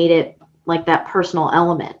made it like that personal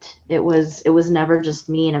element. It was never just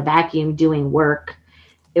me in a vacuum doing work.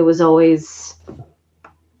 It was always,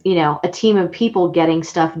 a team of people getting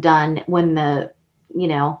stuff done when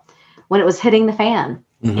when it was hitting the fan.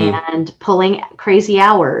 Mm-hmm. And pulling crazy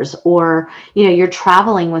hours, or, you're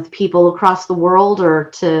traveling with people across the world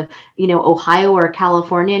or to, Ohio or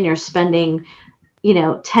California, and you're spending,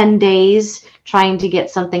 10 days trying to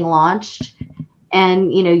get something launched,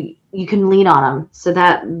 and, you can lean on them. So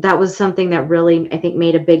that was something that really, I think,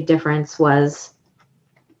 made a big difference, was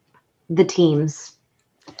the teams.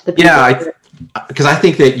 Because I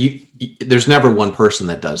think that there's never one person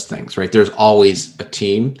that does things, right? There's always a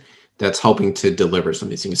team that's helping to deliver some of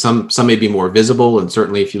these things. Some may be more visible, and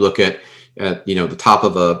certainly if you look at at, the top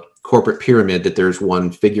of a corporate pyramid, that there's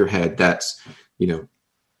one figurehead that's,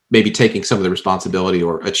 maybe taking some of the responsibility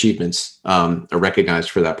or achievements are recognized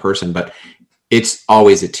for that person. But it's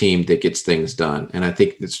always a team that gets things done. And I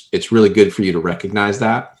think it's really good for you to recognize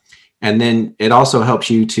that. And then it also helps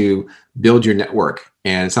you to build your network.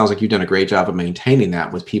 And it sounds like you've done a great job of maintaining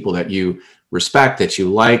that with people that you respect, that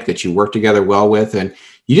you like, that you work together well with. And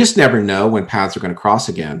you just never know when paths are going to cross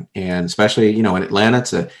again. And especially, in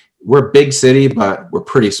Atlanta, we're a big city, but we're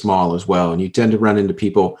pretty small as well. And you tend to run into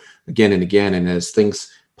people again and again. And as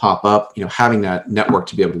things pop up, having that network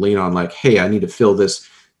to be able to lean on, like, hey, I need to fill this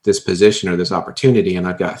position or this opportunity, and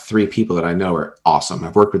I've got 3 people that I know are awesome.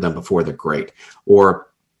 I've worked with them before. They're great. Or,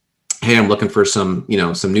 hey, I'm looking for some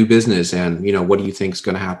new business, and, what do you think is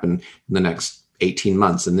going to happen in the next 18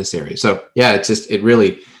 months in this area? So yeah, it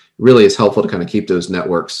really is helpful to kind of keep those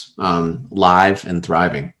networks live and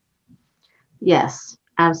thriving. Yes,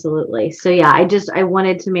 absolutely. So yeah, I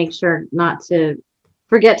wanted to make sure not to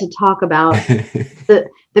forget to talk about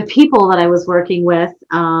the people that I was working with.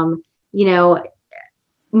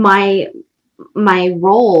 My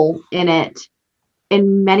role in it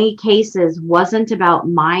in many cases wasn't about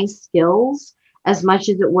my skills as much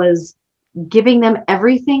as it was giving them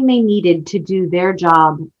everything they needed to do their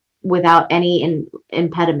job without any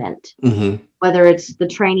impediment. Mm-hmm. Whether it's the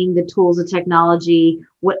training, the tools, the technology,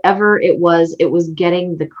 whatever it was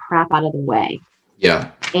getting the crap out of the way.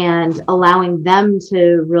 Yeah. And allowing them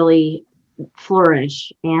to really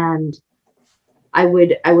flourish. And I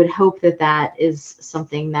would hope that is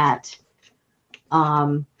something that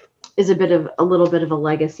is a little bit of a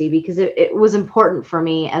legacy, because it was important for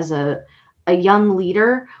me as a young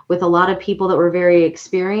leader with a lot of people that were very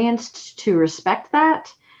experienced to respect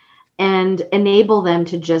that and enable them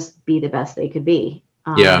to just be the best they could be.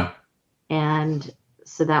 Yeah. And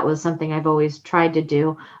so that was something I've always tried to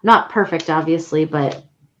do. Not perfect, obviously, but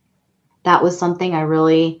that was something I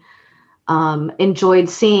really enjoyed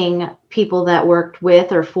seeing people that worked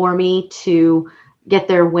with or for me to get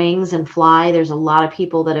their wings and fly. There's a lot of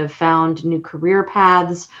people that have found new career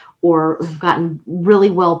paths or have gotten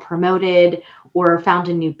really well promoted or found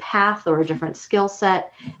a new path or a different skill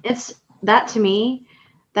set. It's that, to me,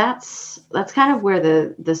 that's kind of where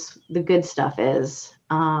the good stuff is.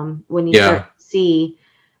 When you start to see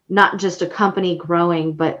not just a company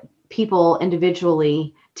growing, but people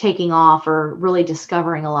individually taking off or really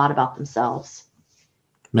discovering a lot about themselves.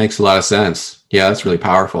 Makes a lot of sense. Yeah, that's really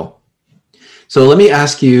powerful. So let me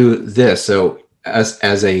ask you this. So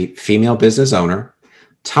as a female business owner,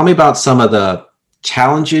 tell me about some of the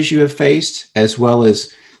challenges you have faced, as well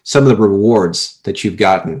as some of the rewards that you've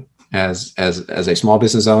gotten as a small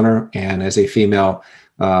business owner and as a female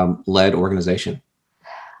led organization.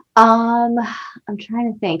 I'm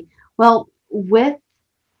trying to think. Well, with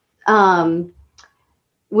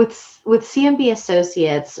CMB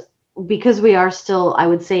Associates, because we are still, I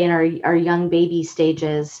would say, in our young baby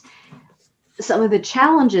stages, some of the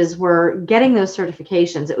challenges were getting those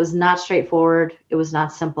certifications. It was not straightforward. It was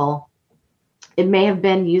not simple. It may have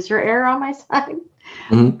been user error on my side,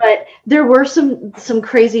 mm-hmm. but there were some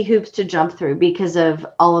crazy hoops to jump through because of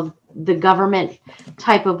all of the government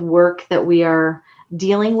type of work that we are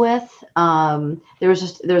dealing with.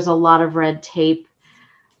 There's a lot of red tape.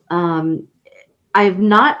 I've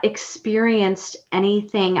not experienced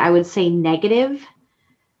anything, I would say, negative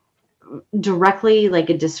directly, like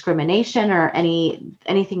a discrimination or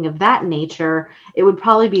anything of that nature. It would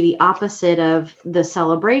probably be the opposite of the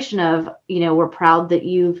celebration of, we're proud that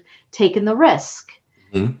you've taken the risk.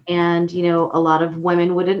 Mm-hmm. And, a lot of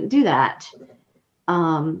women wouldn't do that.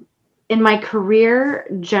 In my career,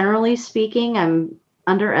 generally speaking, I'm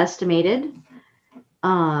underestimated.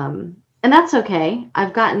 And that's okay.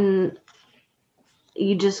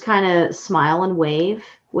 You just kind of smile and wave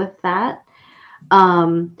with that.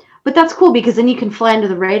 But that's cool, because then you can fly under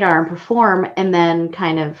the radar and perform and then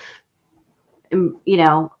kind of,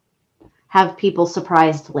 have people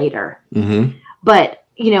surprised later. Mm-hmm. But,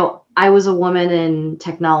 I was a woman in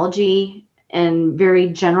technology and very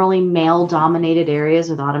generally male dominated areas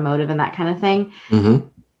with automotive and that kind of thing. Mm-hmm.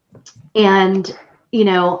 And,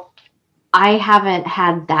 I haven't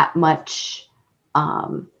had that much,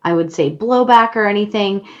 I would say, blowback or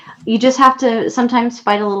anything. You just have to sometimes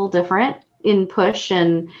fight a little different in push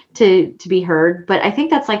and to be heard. But I think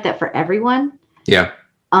that's like that for everyone. Yeah.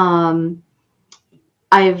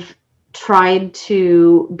 I've tried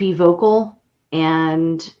to be vocal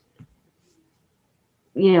and,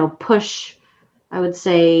 push, I would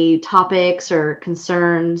say, topics or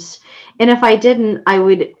concerns. And if I didn't, I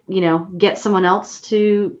would, get someone else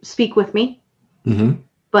to speak with me. Mm-hmm.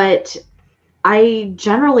 But I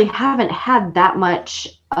generally haven't had that much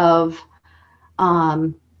of,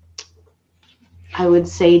 I would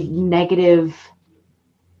say, negative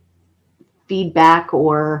feedback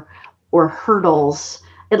or hurdles,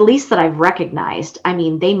 at least that I've recognized. I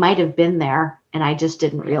mean, they might have been there and I just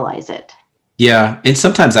didn't realize it. Yeah. And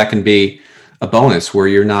sometimes that can be a bonus where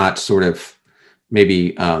you're not sort of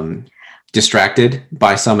maybe distracted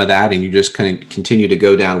by some of that, and you just kind of continue to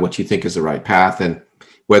go down what you think is the right path. And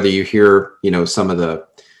whether you hear, some of the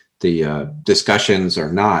discussions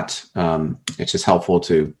or not, it's just helpful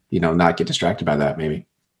to, not get distracted by that maybe.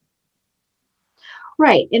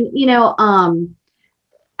 Right. And,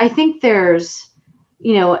 I think there's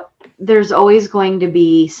always going to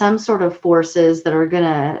be some sort of forces that are going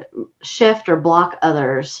to shift or block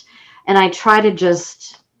others. And I try to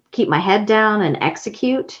just keep my head down and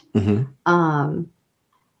execute,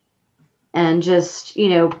 and just,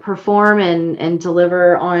 perform and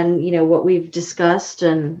deliver on, what we've discussed.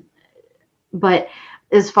 But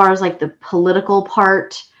as far as like the political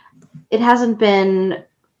part, it hasn't been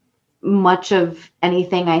much of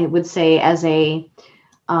anything, I would say, as a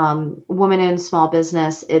woman in small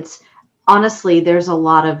business. It's honestly, there's a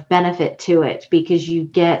lot of benefit to it because you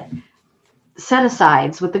get set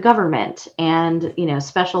asides with the government and,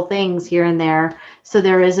 special things here and there. So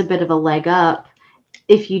there is a bit of a leg up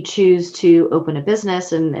if you choose to open a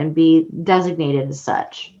business and be designated as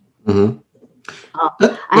such. Mm-hmm.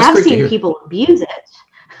 I have seen people abuse it.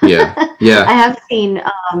 Yeah. Yeah. I have seen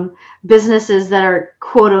businesses that are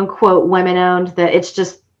quote unquote women owned that it's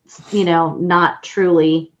just, not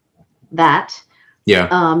truly that.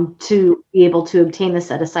 Yeah. To be able to obtain the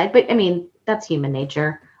set aside. But I mean, that's human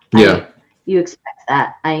nature. Yeah. You expect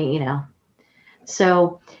that.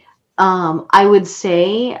 So I would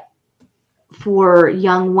say for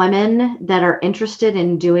young women that are interested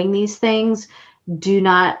in doing these things, do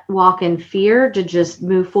not walk in fear, to just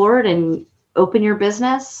move forward and open your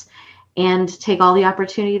business and take all the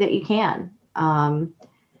opportunity that you can.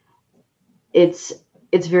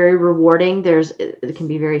 It's very rewarding. It can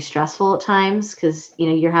be very stressful at times because,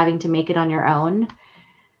 you're having to make it on your own,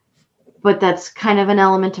 but that's kind of an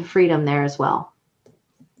element of freedom there as well.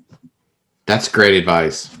 That's great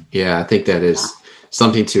advice. Yeah, I think that is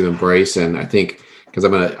something to embrace. And I think, because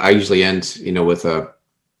I usually end, with a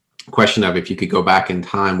question of, if you could go back in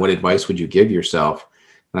time, what advice would you give yourself?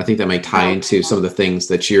 And I think that may tie into some of the things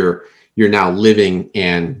that you're now living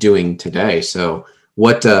and doing today. So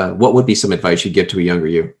what would be some advice you'd give to a younger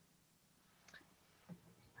you?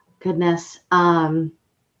 Goodness.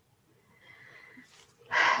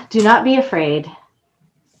 Do not be afraid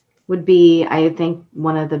would be, I think,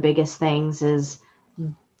 one of the biggest things. Is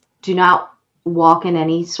do not walk in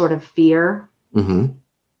any sort of fear. Mm-hmm.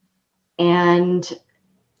 And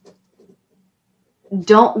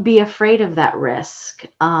don't be afraid of that risk.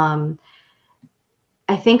 I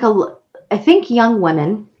think young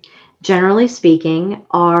women, generally speaking,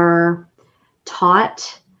 are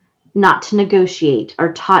taught not to negotiate,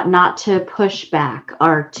 are taught not to push back,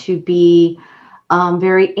 are to be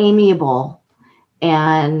very amiable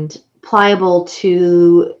and pliable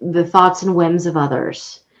to the thoughts and whims of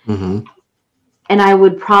others. Mm-hmm. And I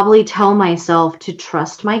would probably tell myself to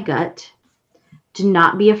trust my gut, to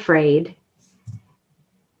not be afraid,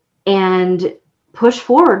 and push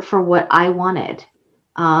forward for what I wanted.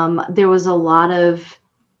 There was a lot of,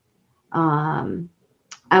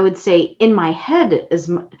 I would say, in my head,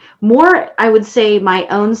 is more, I would say my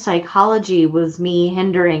own psychology was me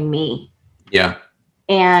hindering me. Yeah.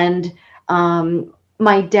 And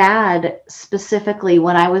my dad, specifically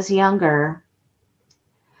when I was younger,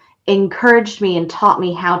 encouraged me and taught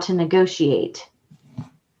me how to negotiate,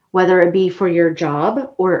 whether it be for your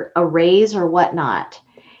job or a raise or whatnot.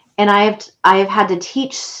 And I've had to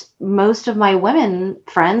teach most of my women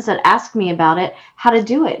friends that ask me about it how to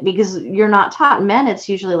do it, because you're not taught. Men, it's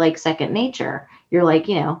usually like second nature. You're like,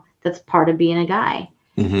 that's part of being a guy.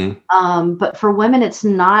 Mm-hmm. But for women, it's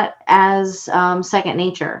not as second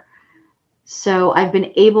nature. So I've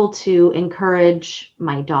been able to encourage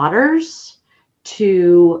my daughters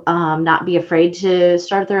to not be afraid to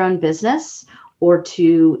start their own business or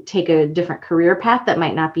to take a different career path that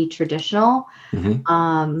might not be traditional.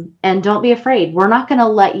 Mm-hmm. And don't be afraid. We're not going to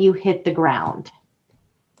let you hit the ground.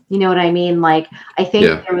 You know what I mean? Like, I think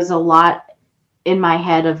there was a lot in my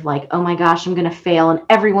head of like, oh my gosh, I'm going to fail and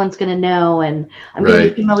everyone's going to know, and I'm going to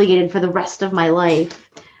be humiliated for the rest of my life.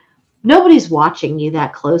 Nobody's watching you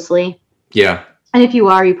that closely. Yeah. And if you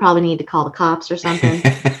are, you probably need to call the cops or something.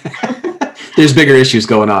 There's bigger issues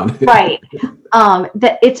going on. Right.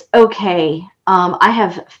 That it's okay. I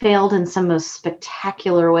have failed in some most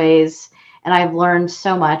spectacular ways, and I've learned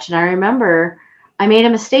so much. And I remember I made a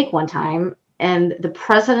mistake one time, and the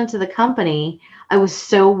president of the company, I was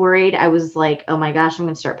so worried. I was like, oh my gosh, I'm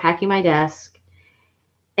going to start packing my desk.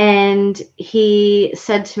 And he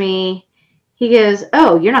said to me, he goes,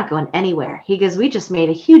 oh, you're not going anywhere. He goes, we just made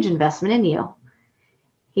a huge investment in you.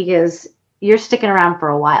 He goes, you're sticking around for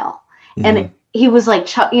a while. And he was like,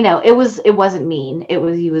 it wasn't mean.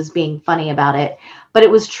 He was being funny about it, but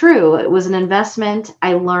it was true. It was an investment.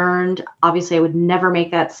 I learned, obviously I would never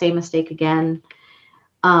make that same mistake again.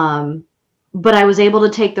 But I was able to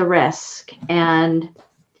take the risk, and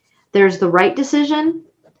there's the right decision,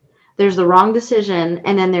 there's the wrong decision,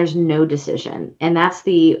 and then there's no decision. And that's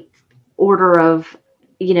the order of,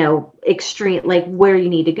 extreme, like where you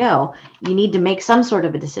need to go. You need to make some sort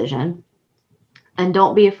of a decision, and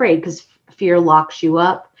don't be afraid, because fear locks you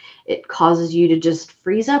up. It causes you to just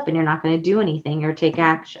freeze up, and you're not going to do anything or take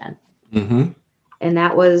action. And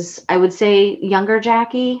that was, I would say, younger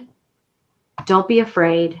Jackie, don't be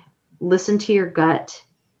afraid. Listen to your gut,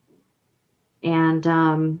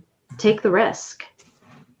 and take the risk.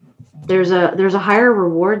 There's a higher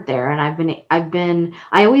reward there. And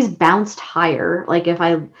I always bounced higher. Like if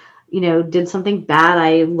I, did something bad,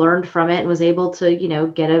 I learned from it and was able to,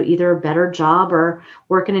 get either a better job or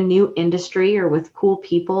work in a new industry or with cool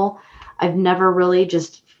people. I've never really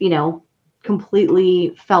just,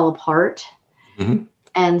 completely fell apart.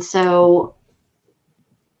 And so,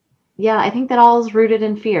 yeah, I think that all is rooted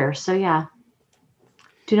in fear. So yeah,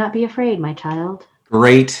 do not be afraid, my child.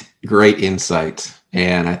 Great insight.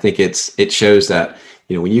 And I think it shows that,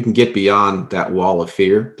 when you can get beyond that wall of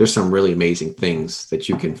fear, there's some really amazing things that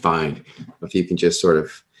you can find if you can just sort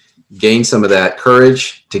of gain some of that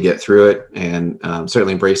courage to get through it, and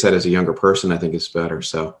certainly embrace that as a younger person. I think it's better.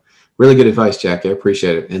 So really good advice, Jackie. I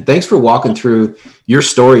appreciate it. And thanks for walking through your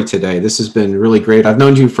story today. This has been really great. I've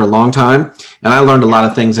known you for a long time, and I learned a lot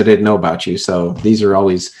of things I didn't know about you. So these are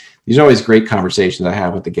always great conversations I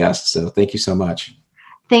have with the guests. So thank you so much.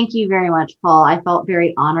 Thank you very much, Paul. I felt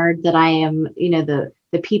very honored that I am,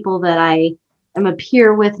 the people that I am a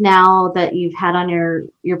peer with now that you've had on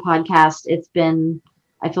your podcast.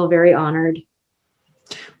 I feel very honored.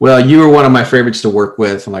 Well, you were one of my favorites to work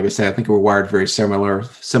with. And like I said, I think we're wired very similar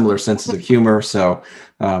senses of humor. So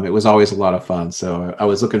it was always a lot of fun. So I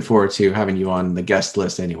was looking forward to having you on the guest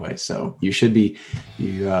list anyway. So you should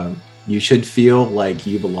feel like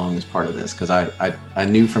you belong as part of this, because I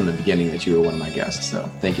knew from the beginning that you were one of my guests. So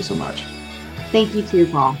thank you so much. Thank you too,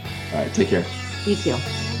 Paul. All right. Take care. You too.